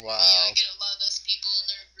 Yeah, I Wow. get a lot of those people, and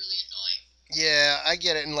they're really annoying. Yeah, I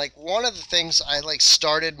get it. And like one of the things I like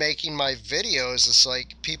started making my videos is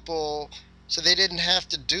like people, so they didn't have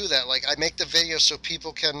to do that. Like I make the video so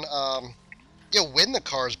people can win the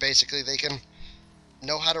cars basically. They can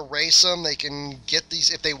know how to race them. They can get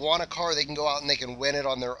these, if they want a car, they can go out and they can win it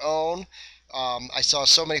on their own. I saw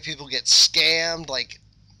so many people get scammed. Like,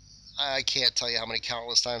 I can't tell you how many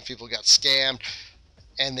countless times people got scammed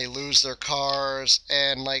and they lose their cars.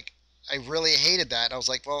 And like, I really hated that. I was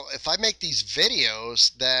like, well, if I make these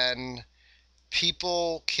videos, then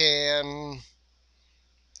people can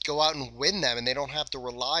go out and win them and they don't have to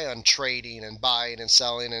rely on trading and buying and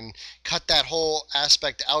selling and cut that whole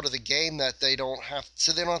aspect out of the game that they don't have,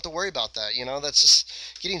 so they don't have to worry about that. That's just,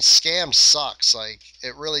 getting scammed sucks. Like,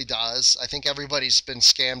 it really does. I think everybody's been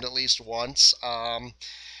scammed at least once. Uh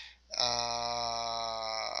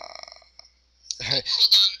Hold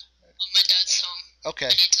on. My dad's home. okay. I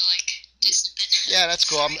need to do something. Yeah, that's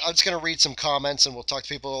cool. I'm just going to read some comments and we'll talk to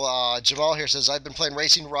people. Jamal here says, I've been playing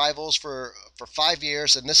Racing Rivals for 5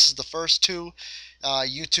 years, and this is the first two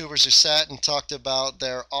YouTubers who sat and talked about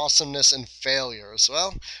their awesomeness and failures.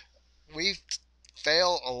 Well, we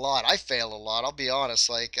fail a lot. I fail a lot, I'll be honest.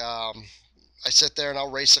 Like, I sit there and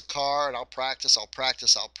I'll race a car and I'll practice,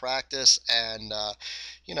 and,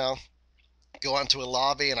 you know, go onto a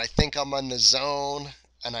lobby and I think I'm on the zone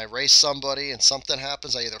and I race somebody and something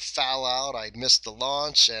happens. I either foul out, I miss the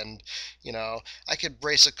launch, and I could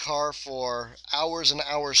race a car for hours and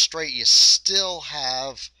hours straight. You still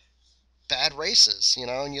have bad races,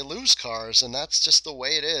 and you lose cars, and that's just the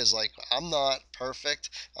way it is. Like, I'm not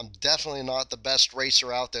perfect. I'm definitely not the best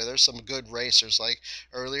racer out there. There's some good racers. Like,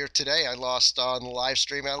 earlier today, I lost on the live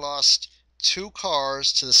stream. I lost two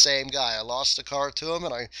cars to the same guy. I lost a car to him,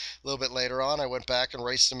 and a little bit later on, I went back and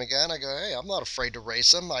raced him again. I go, hey, I'm not afraid to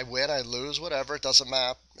race him. I win, I lose, whatever. It doesn't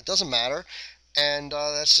matter. It doesn't matter, and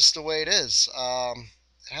that's just the way it is.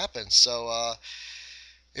 It happens. So.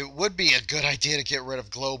 It would be a good idea to get rid of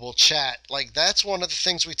global chat. Like, that's one of the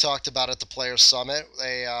things we talked about at the Players Summit.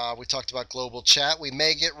 We talked about global chat. We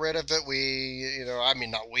may get rid of it. I mean,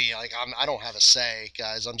 not we. Like, I don't have a say,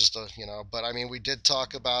 guys. I'm just But I mean, we did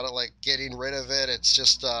talk about it, like getting rid of it. It's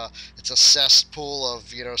just it's a cesspool of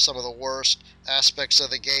some of the worst aspects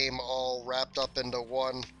of the game all wrapped up into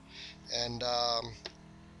one, and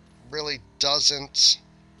really doesn't.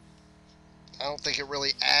 I don't think it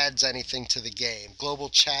really adds anything to the game. Global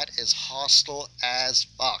chat is hostile as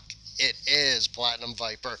fuck. It is, Platinum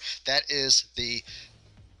Viper. That is the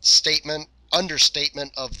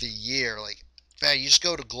understatement of the year. Like, man, you just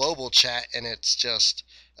go to global chat and it's just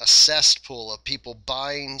a cesspool of people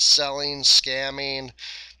buying, selling, scamming,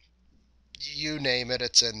 you name it,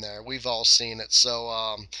 it's in there. We've all seen it. So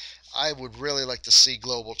I would really like to see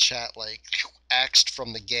global chat like axed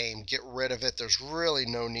from the game. Get rid of it. There's really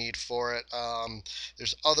no need for it.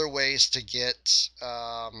 There's other ways to get.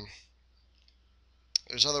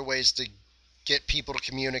 There's other ways to get people to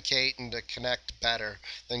communicate and to connect better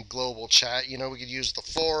than global chat. We could use the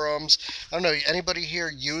forums. I don't know. Anybody here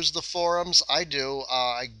use the forums? I do.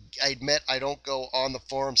 I admit I don't go on the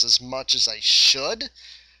forums as much as I should.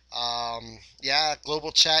 Yeah,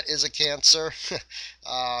 global chat is a cancer.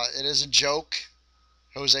 It is a joke.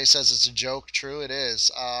 Jose says it's a joke. True, it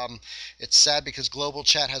is. It's sad because global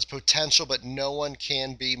chat has potential, but no one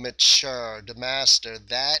can be mature. Demaster,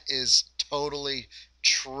 that is totally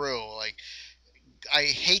true. Like, I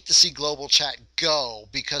hate to see global chat go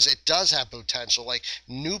because it does have potential. Like,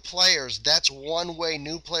 new players, that's one way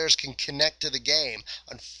new players can connect to the game.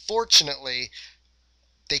 Unfortunately,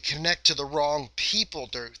 they connect to the wrong people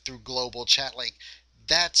through global chat. Like,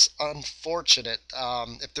 that's unfortunate.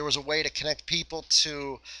 If there was a way to connect people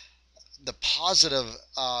to the positive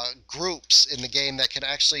groups in the game that can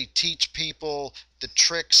actually teach people the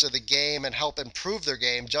tricks of the game and help improve their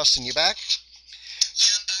game. Justin, you back? Yeah,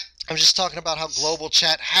 I'm back. I'm just talking about how global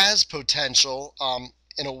chat has potential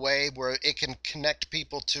in a way where it can connect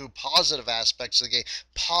people to positive aspects of the game,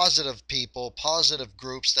 positive people, positive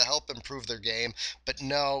groups to help improve their game. But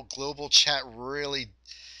no, global chat really,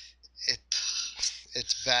 it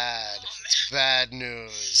it's bad. It's bad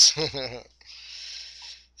news.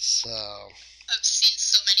 So. I've seen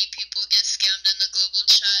so many people get scammed in the global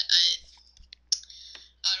chat.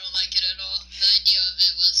 I don't like it at all. The idea of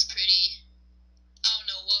it was pretty. I don't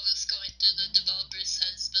know what was going through the developers'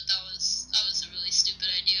 heads, but that was a really stupid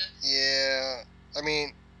idea. Yeah, I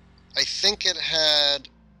mean, I think it had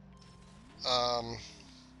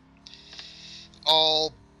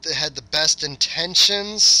all they had the best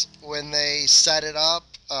intentions when they set it up,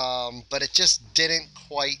 but it just didn't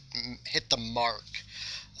quite hit the mark.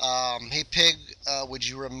 Hey Pig, would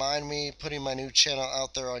you remind me putting my new channel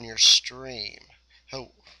out there on your stream?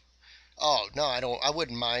 Oh no, I don't. I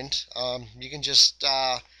wouldn't mind. You can just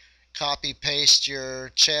copy paste your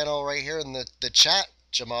channel right here in the chat.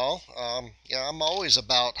 Jamal. Yeah, I'm always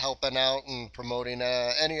about helping out and promoting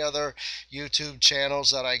any other YouTube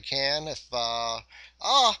channels that I can. If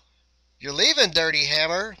oh, you're leaving, Dirty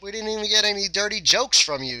Hammer. We didn't even get any dirty jokes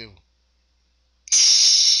from you.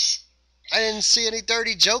 I didn't see any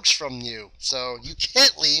dirty jokes from you, so you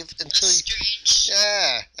can't leave That's until you. strange.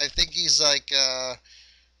 Yeah, I think he's like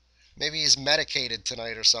maybe he's medicated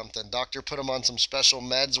tonight or something. Doctor put him on some special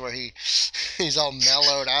meds where he's all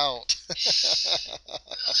mellowed out.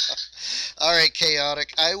 All right,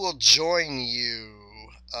 chaotic. I will join you.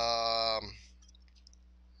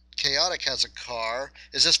 Chaotic has a car.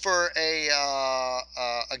 Is this for a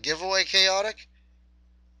giveaway, chaotic?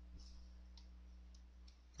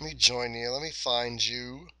 Let me join you. Let me find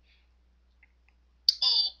you.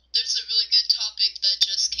 Oh, there's a really good topic that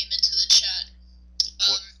just came into the chat.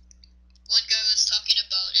 What? One guy was talking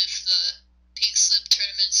about if the pink slip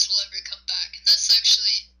tournaments will ever come back, and that's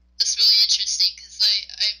really interesting because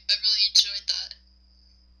I really enjoyed that.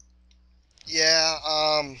 Yeah.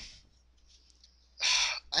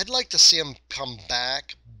 I'd like to see him come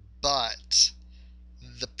back, but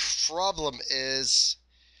the problem is,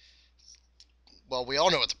 well, we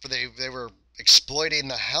all know it. They were exploiting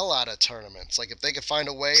the hell out of tournaments. Like if they could find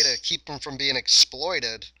a way to keep them from being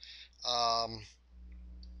exploited, um,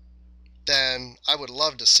 then I would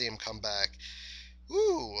love to see him come back.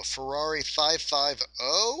 Ooh, a Ferrari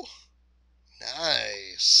 550.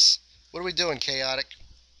 Nice. What are we doing, chaotic?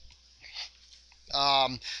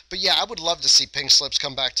 Um, but yeah, I would love to see pink slips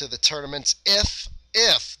come back to the tournaments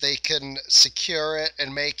if they can secure it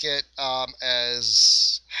and make it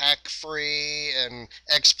as hack free and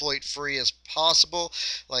exploit free as possible.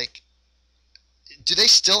 Like, do they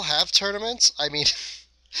still have tournaments? I mean,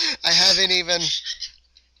 I haven't even. Well,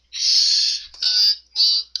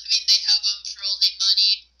 I mean, they have them for only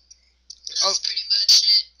money. Oh, That's pretty much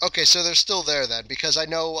it. okay, so they're still there then, because I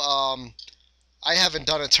know I haven't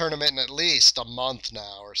done a tournament in at least a month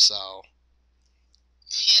now or so,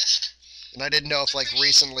 Yeah. and I didn't know if They're like pretty.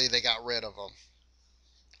 recently they got rid of them.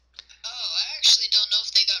 Oh, I actually don't know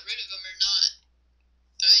if they got rid of them or not.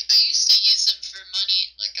 I used to use them for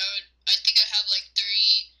money. Like I think I have like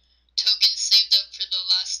 30 tokens saved up for the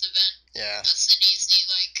last event. Yeah. That's an easy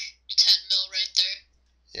like 10 mil right there.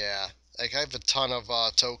 Yeah, like I have a ton of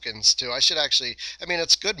tokens too. I should actually. I mean,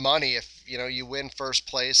 it's good money if you win first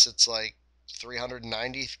place. It's like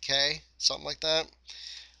 390K, something like that.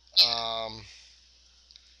 Yeah. Um,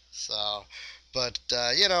 so, but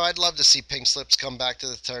I'd love to see pink slips come back to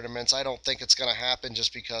the tournaments. I don't think it's gonna happen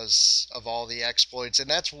just because of all the exploits, and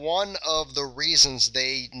that's one of the reasons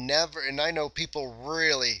they never. And I know people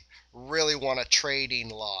really want a trading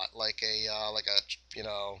lot, like a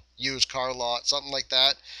used car lot, something like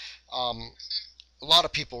that. Um, a lot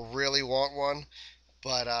of people really want one,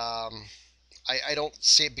 but I don't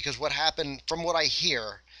see it because what happened, from what I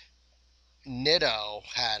hear, Nitto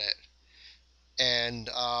had it, and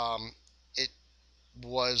it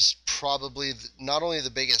was probably not only the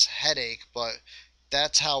biggest headache, but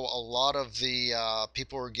that's how a lot of the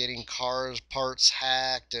people were getting cars parts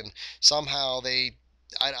hacked, and somehow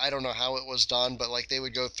I don't know how it was done, but like they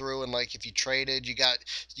would go through and like if you traded, you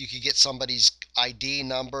could get somebody's ID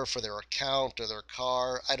number for their account or their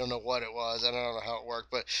car. I don't know what it was. I don't know how it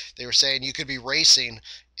worked, but they were saying you could be racing,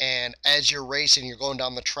 and as you're racing, you're going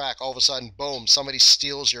down the track. All of a sudden, boom! Somebody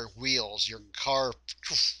steals your wheels, your car,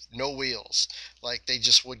 no wheels. Like they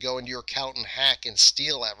just would go into your account and hack and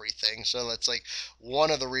steal everything. So that's like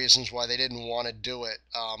one of the reasons why they didn't want to do it,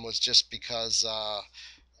 was just because of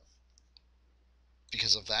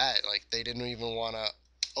that. Like they didn't even want to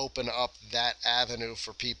open up that avenue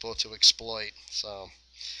for people to exploit. So,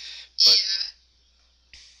 but Yeah.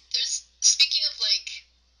 There's speaking of like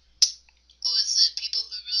what was it? People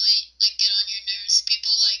who really like get on your nerves.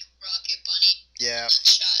 People like Rocket Bunny in yeah, the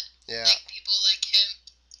chat. yeah, Like people like him.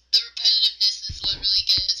 The repetitiveness is what really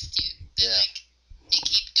gets to you. yeah. They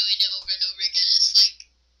keep doing it over and over again. It's like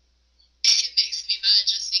it makes me mad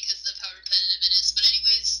just because of how repetitive it is. But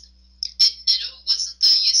anyways, in Nitto wasn't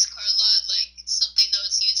the used car lot like something that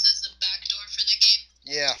was used as a backdoor for the game,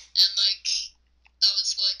 Yeah. and like that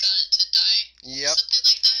was what got it to die. Yep. Something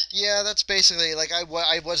like that. Yeah, that's basically like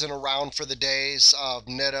I wasn't around for the days of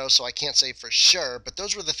Nitto, so I can't say for sure. But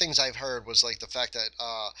those were the things I've heard, was like the fact that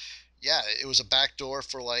yeah, it was a backdoor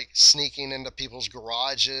for like sneaking into people's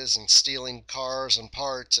garages and stealing cars and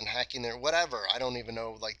parts and hacking their whatever. I don't even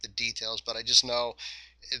know like the details, but I just know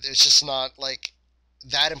it's just not like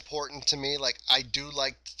that important to me. Like I do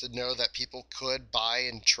like to know that people could buy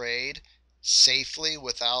and trade safely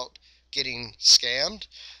without getting scammed,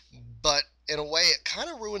 but in a way it kind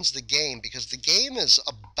of ruins the game because the game is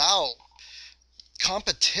about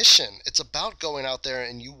competition. It's about going out there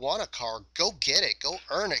and you want a car, go get it, go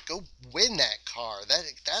earn it, go win that car.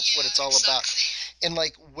 That's what Yeah, it's all about. exactly. And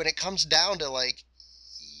like when it comes down to like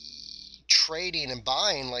trading and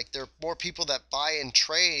buying, like there are more people that buy and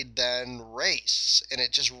trade than race, and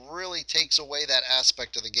it just really takes away that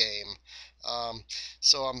aspect of the game. Um,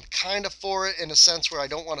 so I'm kind of for it in a sense where I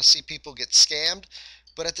don't want to see people get scammed,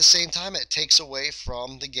 but at the same time, it takes away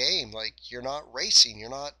from the game. Like you're not racing, you're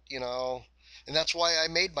not, and that's why I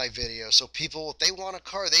made my video. So people, if they want a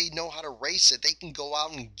car, they know how to race it. They can go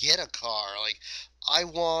out and get a car. Like I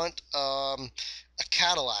want a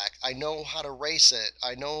Cadillac. I know how to race it.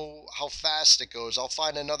 I know how fast it goes. I'll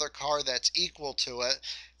find another car that's equal to it,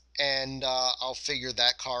 and I'll figure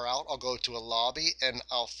that car out. I'll go to a lobby and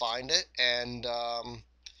I'll find it, and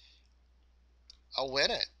I'll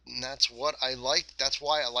win it. And that's what I like. That's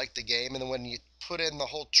why I like the game. And then when you put in the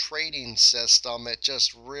whole trading system, it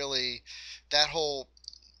just really, that whole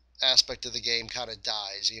aspect of the game kind of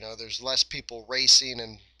dies. There's less people racing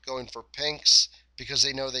and going for pinks because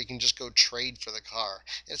they know they can just go trade for the car.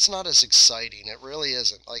 It's not as exciting. It really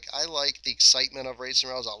isn't. Like I like the excitement of racing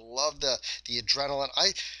rounds. I love the adrenaline.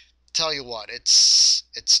 I tell you what, it's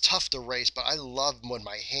tough to race, but I love when the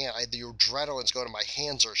adrenaline's going and my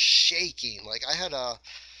hands are shaking. Like I had a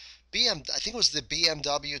I think it was the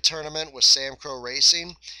BMW tournament with Sam Crow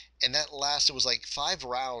Racing, and that lasted, it was like 5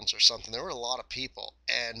 rounds or something. There were a lot of people,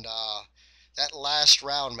 and that last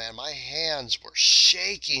round, man, my hands were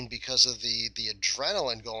shaking because of the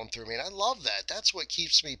adrenaline going through me, and I love that. That's what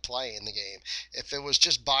keeps me playing the game. If it was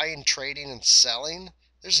just buying, trading, and selling,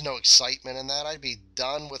 there's no excitement in that. I'd be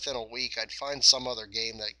done within a week. I'd find some other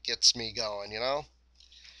game that gets me going, you know?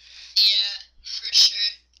 Yeah, for sure.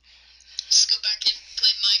 Just go back and play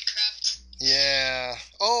Minecraft. Yeah.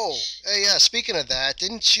 Oh, hey, yeah. Speaking of that,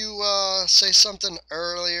 didn't you say something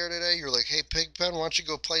earlier today? You were like, "Hey, Pigpen, why don't you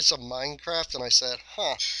go play some Minecraft?" And I said,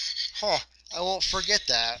 "Huh. I won't forget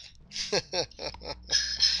that."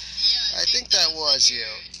 Yeah, I I think think that that was in was you. your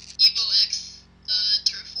Evo X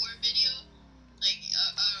Turf War video. Like,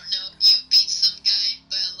 I don't know, you beat some guy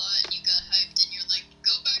by a lot and you got hyped and you're like,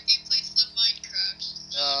 go back and play some Minecraft.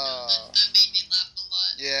 I don't know, Uh, that made me laugh a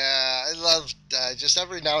lot. yeah, I love just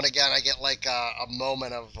every now and again I get like a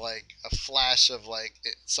moment of like a flash of like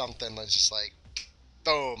something that's just like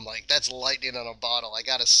boom, like that's lightning in a bottle. I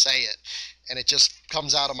gotta say it, and it just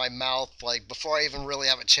comes out of my mouth like before I even really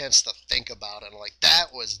have a chance to think about it. I'm like, that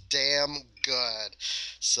was damn good.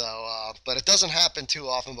 So, but it doesn't happen too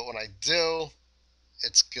often. But when I do,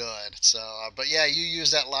 it's good. So, but yeah, you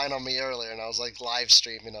used that line on me earlier, and I was like live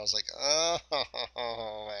streaming. I was like, oh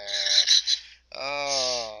man,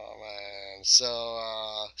 oh man. So,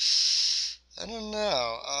 I don't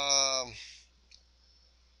know.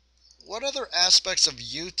 What other aspects of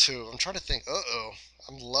YouTube? I'm trying to think. Uh-oh.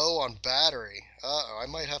 I'm low on battery. Uh-oh. I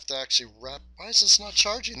might have to actually wrap. Why is this not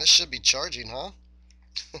charging? This should be charging, huh?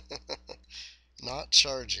 Not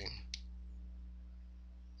charging.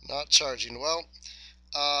 Not charging. Well,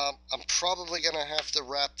 I'm probably going to have to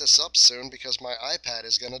wrap this up soon because my iPad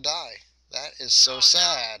is going to die. That is so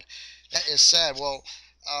sad. That is sad. Well,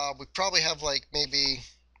 we probably have like maybe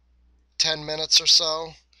 10 minutes or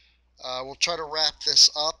so. We'll try to wrap this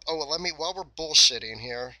up. Oh, well, while we're bullshitting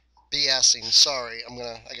here, BSing, sorry,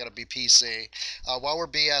 I gotta be PC. While we're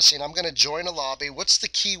BSing, I'm gonna join a lobby. What's the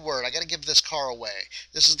key word? I gotta give this car away.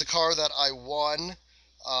 This is the car that I won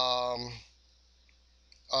um,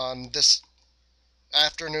 on this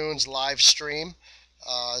afternoon's live stream.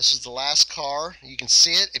 This is the last car. You can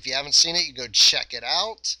see it. If you haven't seen it, you go check it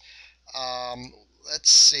out.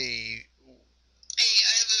 Let's see. Hey,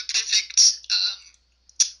 I have a perfect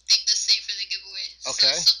thing to say for the giveaway.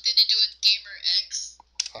 Okay. So something to do with Gamer X.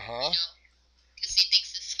 Uh-huh. Because he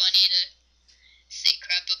thinks it's funny to say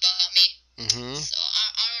crap about me. Mm-hmm. So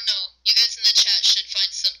I don't know. You guys in the chat should find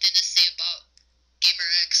something to say about Gamer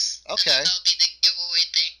X. Okay. And that'll be the giveaway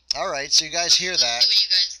thing. All right. So you guys hear that? Let's see what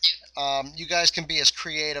you guys do. You guys can be as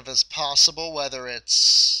creative as possible, whether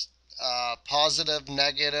it's positive,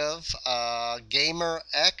 negative. Gamer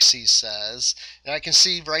X, he says. And I can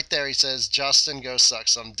see right there, he says, Justin, go suck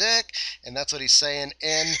some dick. And that's what he's saying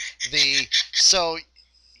in the. So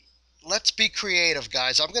let's be creative,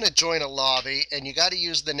 guys. I'm going to join a lobby, and you got to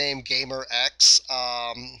use the name Gamer X.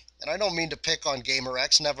 And I don't mean to pick on Gamer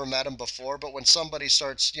X, never met him before, but when somebody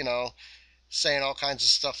starts, saying all kinds of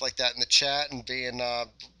stuff like that in the chat and being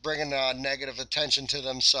bringing negative attention to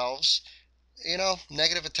themselves,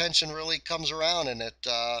 negative attention really comes around, and it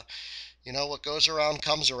what goes around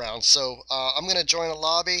comes around. So I'm going to join a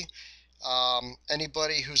lobby.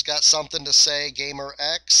 Anybody who's got something to say, Gamer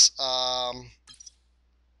X,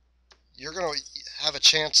 you're gonna have a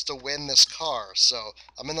chance to win this car. So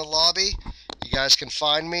I'm in the lobby. You guys can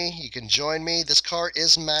find me. You can join me. This car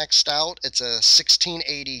is maxed out. It's a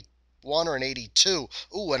 1681 or an 82.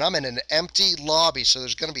 Ooh, and I'm in an empty lobby, so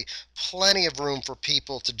there's going to be plenty of room for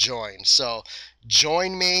people to join. So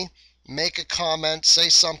join me. Make a comment, say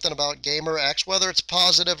something about Gamer X, whether it's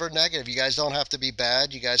positive or negative. You guys don't have to be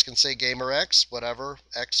bad. You guys can say Gamer X, whatever,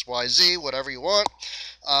 XYZ, whatever you want.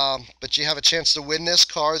 But you have a chance to win this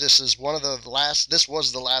car. This is one of the last. This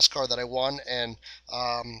was the last car that I won, and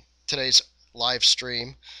today's live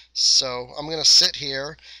stream. So I'm gonna sit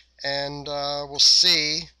here, and we'll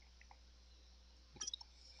see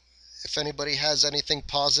if anybody has anything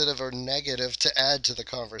positive or negative to add to the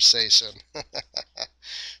conversation.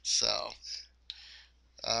 So.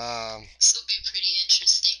 This will be pretty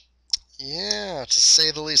interesting. Yeah, to say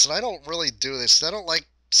the least. And I don't really do this. I don't like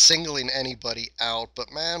singling anybody out,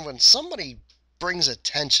 but man, when somebody brings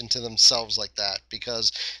attention to themselves like that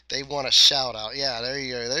because they want a shout out. Yeah, there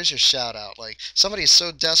you go. There's your shout out. Like somebody's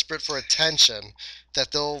so desperate for attention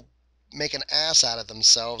that they'll make an ass out of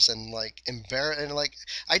themselves and like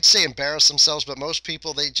I'd say embarrass themselves, but most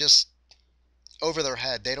people they just over their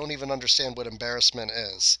head. They don't even understand what embarrassment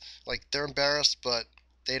is. Like they're embarrassed, but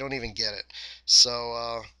they don't even get it.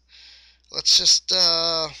 So let's just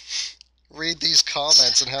read these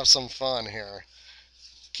comments and have some fun here.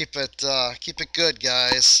 Keep it good,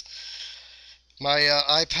 guys. My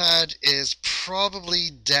iPad is probably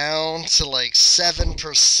down to like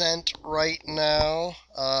 7% right now.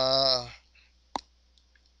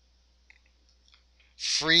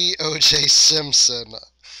 Free OJ Simpson.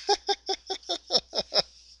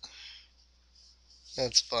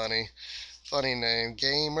 That's funny. Funny name.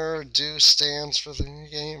 Gamer do stands for the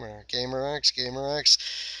gamer. Gamer X. Gamer X.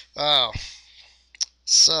 Wow.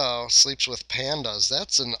 So, sleeps with pandas.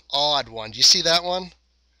 That's an odd one. Do you see that one?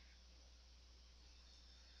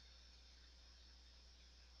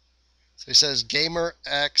 So he says, Gamer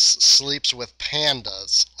X sleeps with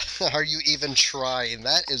pandas. Are you even trying?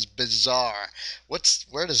 That is bizarre.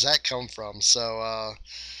 Where does that come from? So, Oh,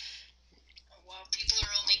 wow, people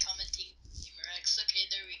are only commenting Gamer X. Okay,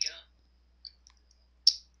 there we go.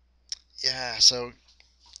 yeah, so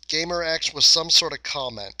Gamer X was some sort of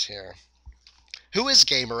comment here. Who is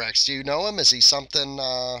Gamer X? Do you know him? Is he something,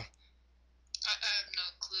 I have no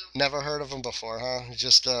clue. never heard of him before, huh? He's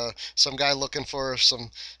just some guy looking for some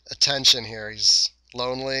attention here. He's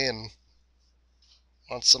lonely and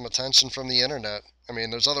wants some attention from the internet. I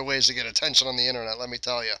mean, there's other ways to get attention on the internet. Let me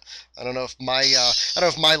tell you. I don't know if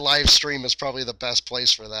my live stream is probably the best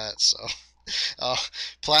place for that. So,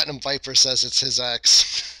 Platinum Viper says it's his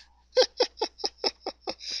ex.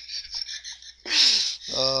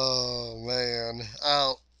 Oh man.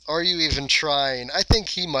 Are you even trying? I think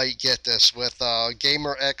he might get this with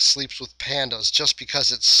Gamer X sleeps with pandas just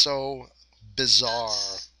because it's so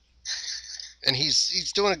bizarre. And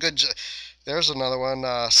he's doing a good job. There's another one.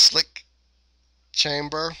 Slick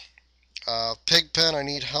Chamber. Pigpen, I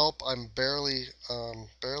need help. I'm barely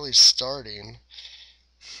starting.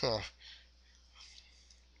 Huh.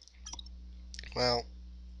 Well,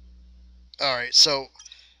 all right. So,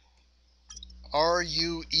 are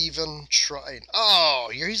you even trying? Oh,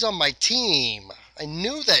 he's on my team. I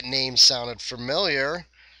knew that name sounded familiar.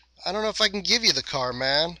 I don't know if I can give you the car,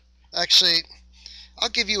 man. Actually, I'll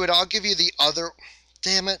give you it. I'll give you the other.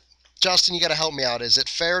 Damn it. Justin, you got to help me out. Is it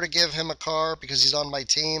fair to give him a car because he's on my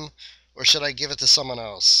team, or should I give it to someone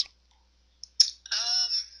else?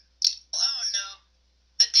 Well, I don't know.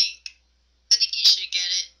 I think you should get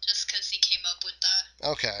it just because he came up with that.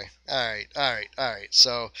 Okay. All right.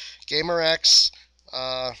 So, Gamer X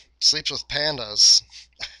sleeps with pandas.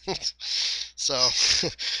 So,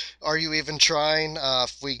 are you even trying?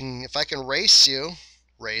 If I can race you,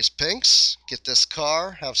 raise pinks, get this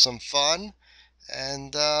car, have some fun,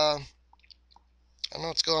 and I don't know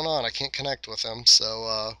what's going on. I can't connect with him,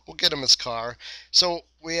 so we'll get him his car. So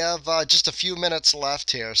we have just a few minutes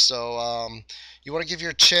left here. So you want to give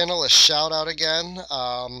your channel a shout out again?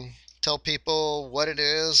 Tell people what it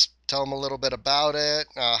is. Tell them a little bit about it.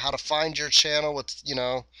 How to find your channel. We'll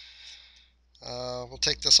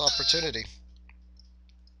take this opportunity.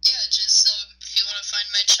 Yeah, just if you want to find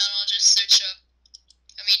my channel, just search up.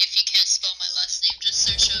 I mean, if you can't spell my last name, just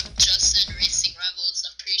search up Justin Racing Rivals.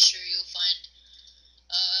 I'm pretty sure you'll find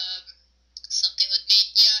something with me.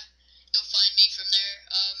 Yeah, you'll find me from there.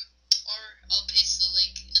 Or I'll paste the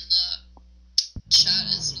link in the chat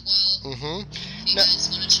as well. Mm-hmm. If you guys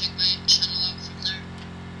want to check my channel out from there.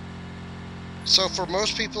 So for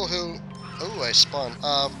most people who, oh, I spun.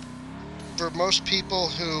 For most people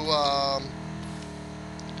who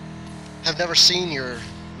have never seen your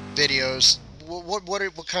videos.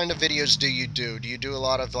 What kind of videos do you do? Do you do a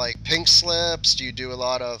lot of like pink slips? Do you do a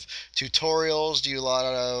lot of tutorials? Do you do a lot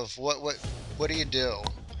of what do you do?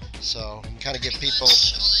 So kind of give Pretty people.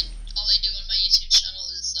 much all I do on my YouTube channel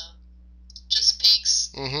is just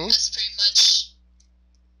pinks. Mm-hmm. That's pretty much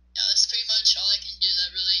all I can do that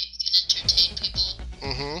really can entertain people.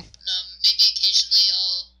 Mm-hmm. Maybe occasionally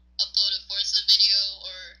I'll upload a Forza video,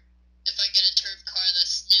 or if I get a turf car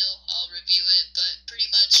that's new, I'll review it. But pretty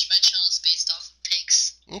much my channel is based off of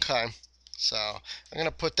pinks. Okay. So I'm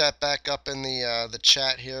gonna put that back up in the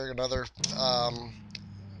chat here.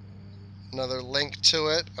 Another link to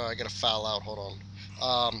it. Oh, I gotta file out. Hold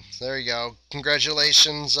on. There you go.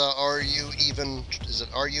 Congratulations. Are you even? Is it?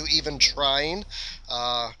 Are you even trying?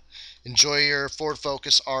 Enjoy your Ford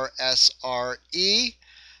Focus RSRE.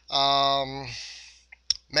 Um,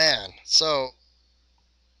 Man, so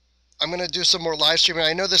I'm gonna do some more live streaming.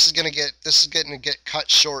 I know this is getting to get cut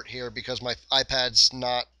short here because my iPad's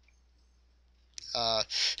not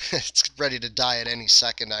it's ready to die at any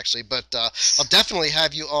second, actually. But I'll definitely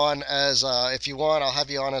have you on as if you want. I'll have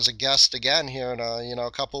you on as a guest again here in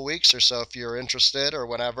a couple weeks or so if you're interested, or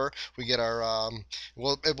whenever we get our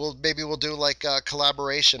maybe we'll do like a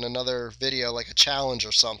collaboration, another video like a challenge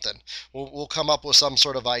or something. We'll come up with some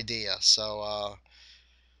sort of idea. So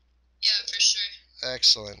Yeah, for sure.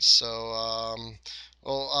 excellent. So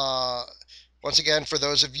well. Once again, for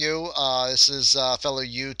those of you, this is fellow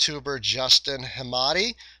YouTuber Justin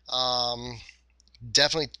Hemmati.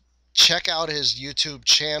 Definitely check out his YouTube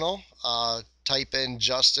channel. Type in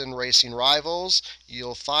Justin Racing Rivals.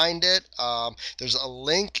 You'll find it. There's a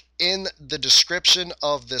link in the description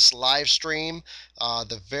of this live stream.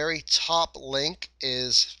 The very top link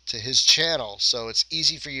is to his channel, so it's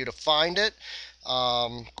easy for you to find it.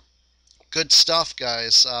 Good stuff,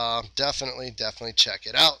 guys. Definitely check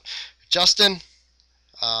it out. Justin,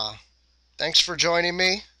 thanks for joining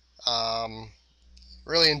me.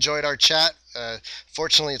 Really enjoyed our chat.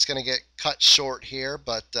 Fortunately, it's going to get cut short here,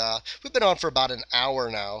 but we've been on for about an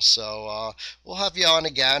hour now, so we'll have you on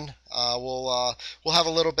again. We'll have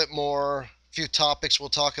a little bit more, few topics we'll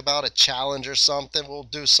talk about, a challenge or something. We'll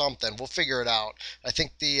do something. We'll figure it out. I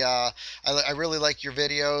think I really like your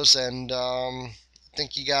videos, and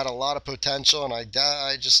think you got a lot of potential, and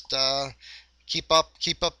I just keep up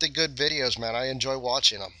the good videos, man. I enjoy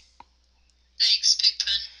watching them. Thanks,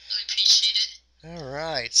 Pigpen. Really appreciate it. All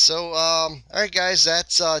right, so all right, guys,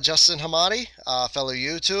 that's Justin Hemmati, fellow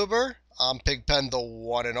YouTuber. I'm Pigpen the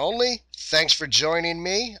one and only. Thanks for joining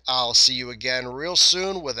me. I'll see you again real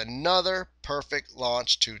soon with another perfect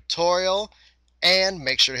launch tutorial. And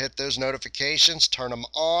make sure to hit those notifications, turn them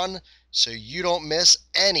on, so you don't miss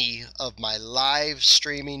any of my live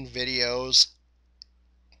streaming videos.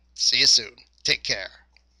 See you soon. Take care.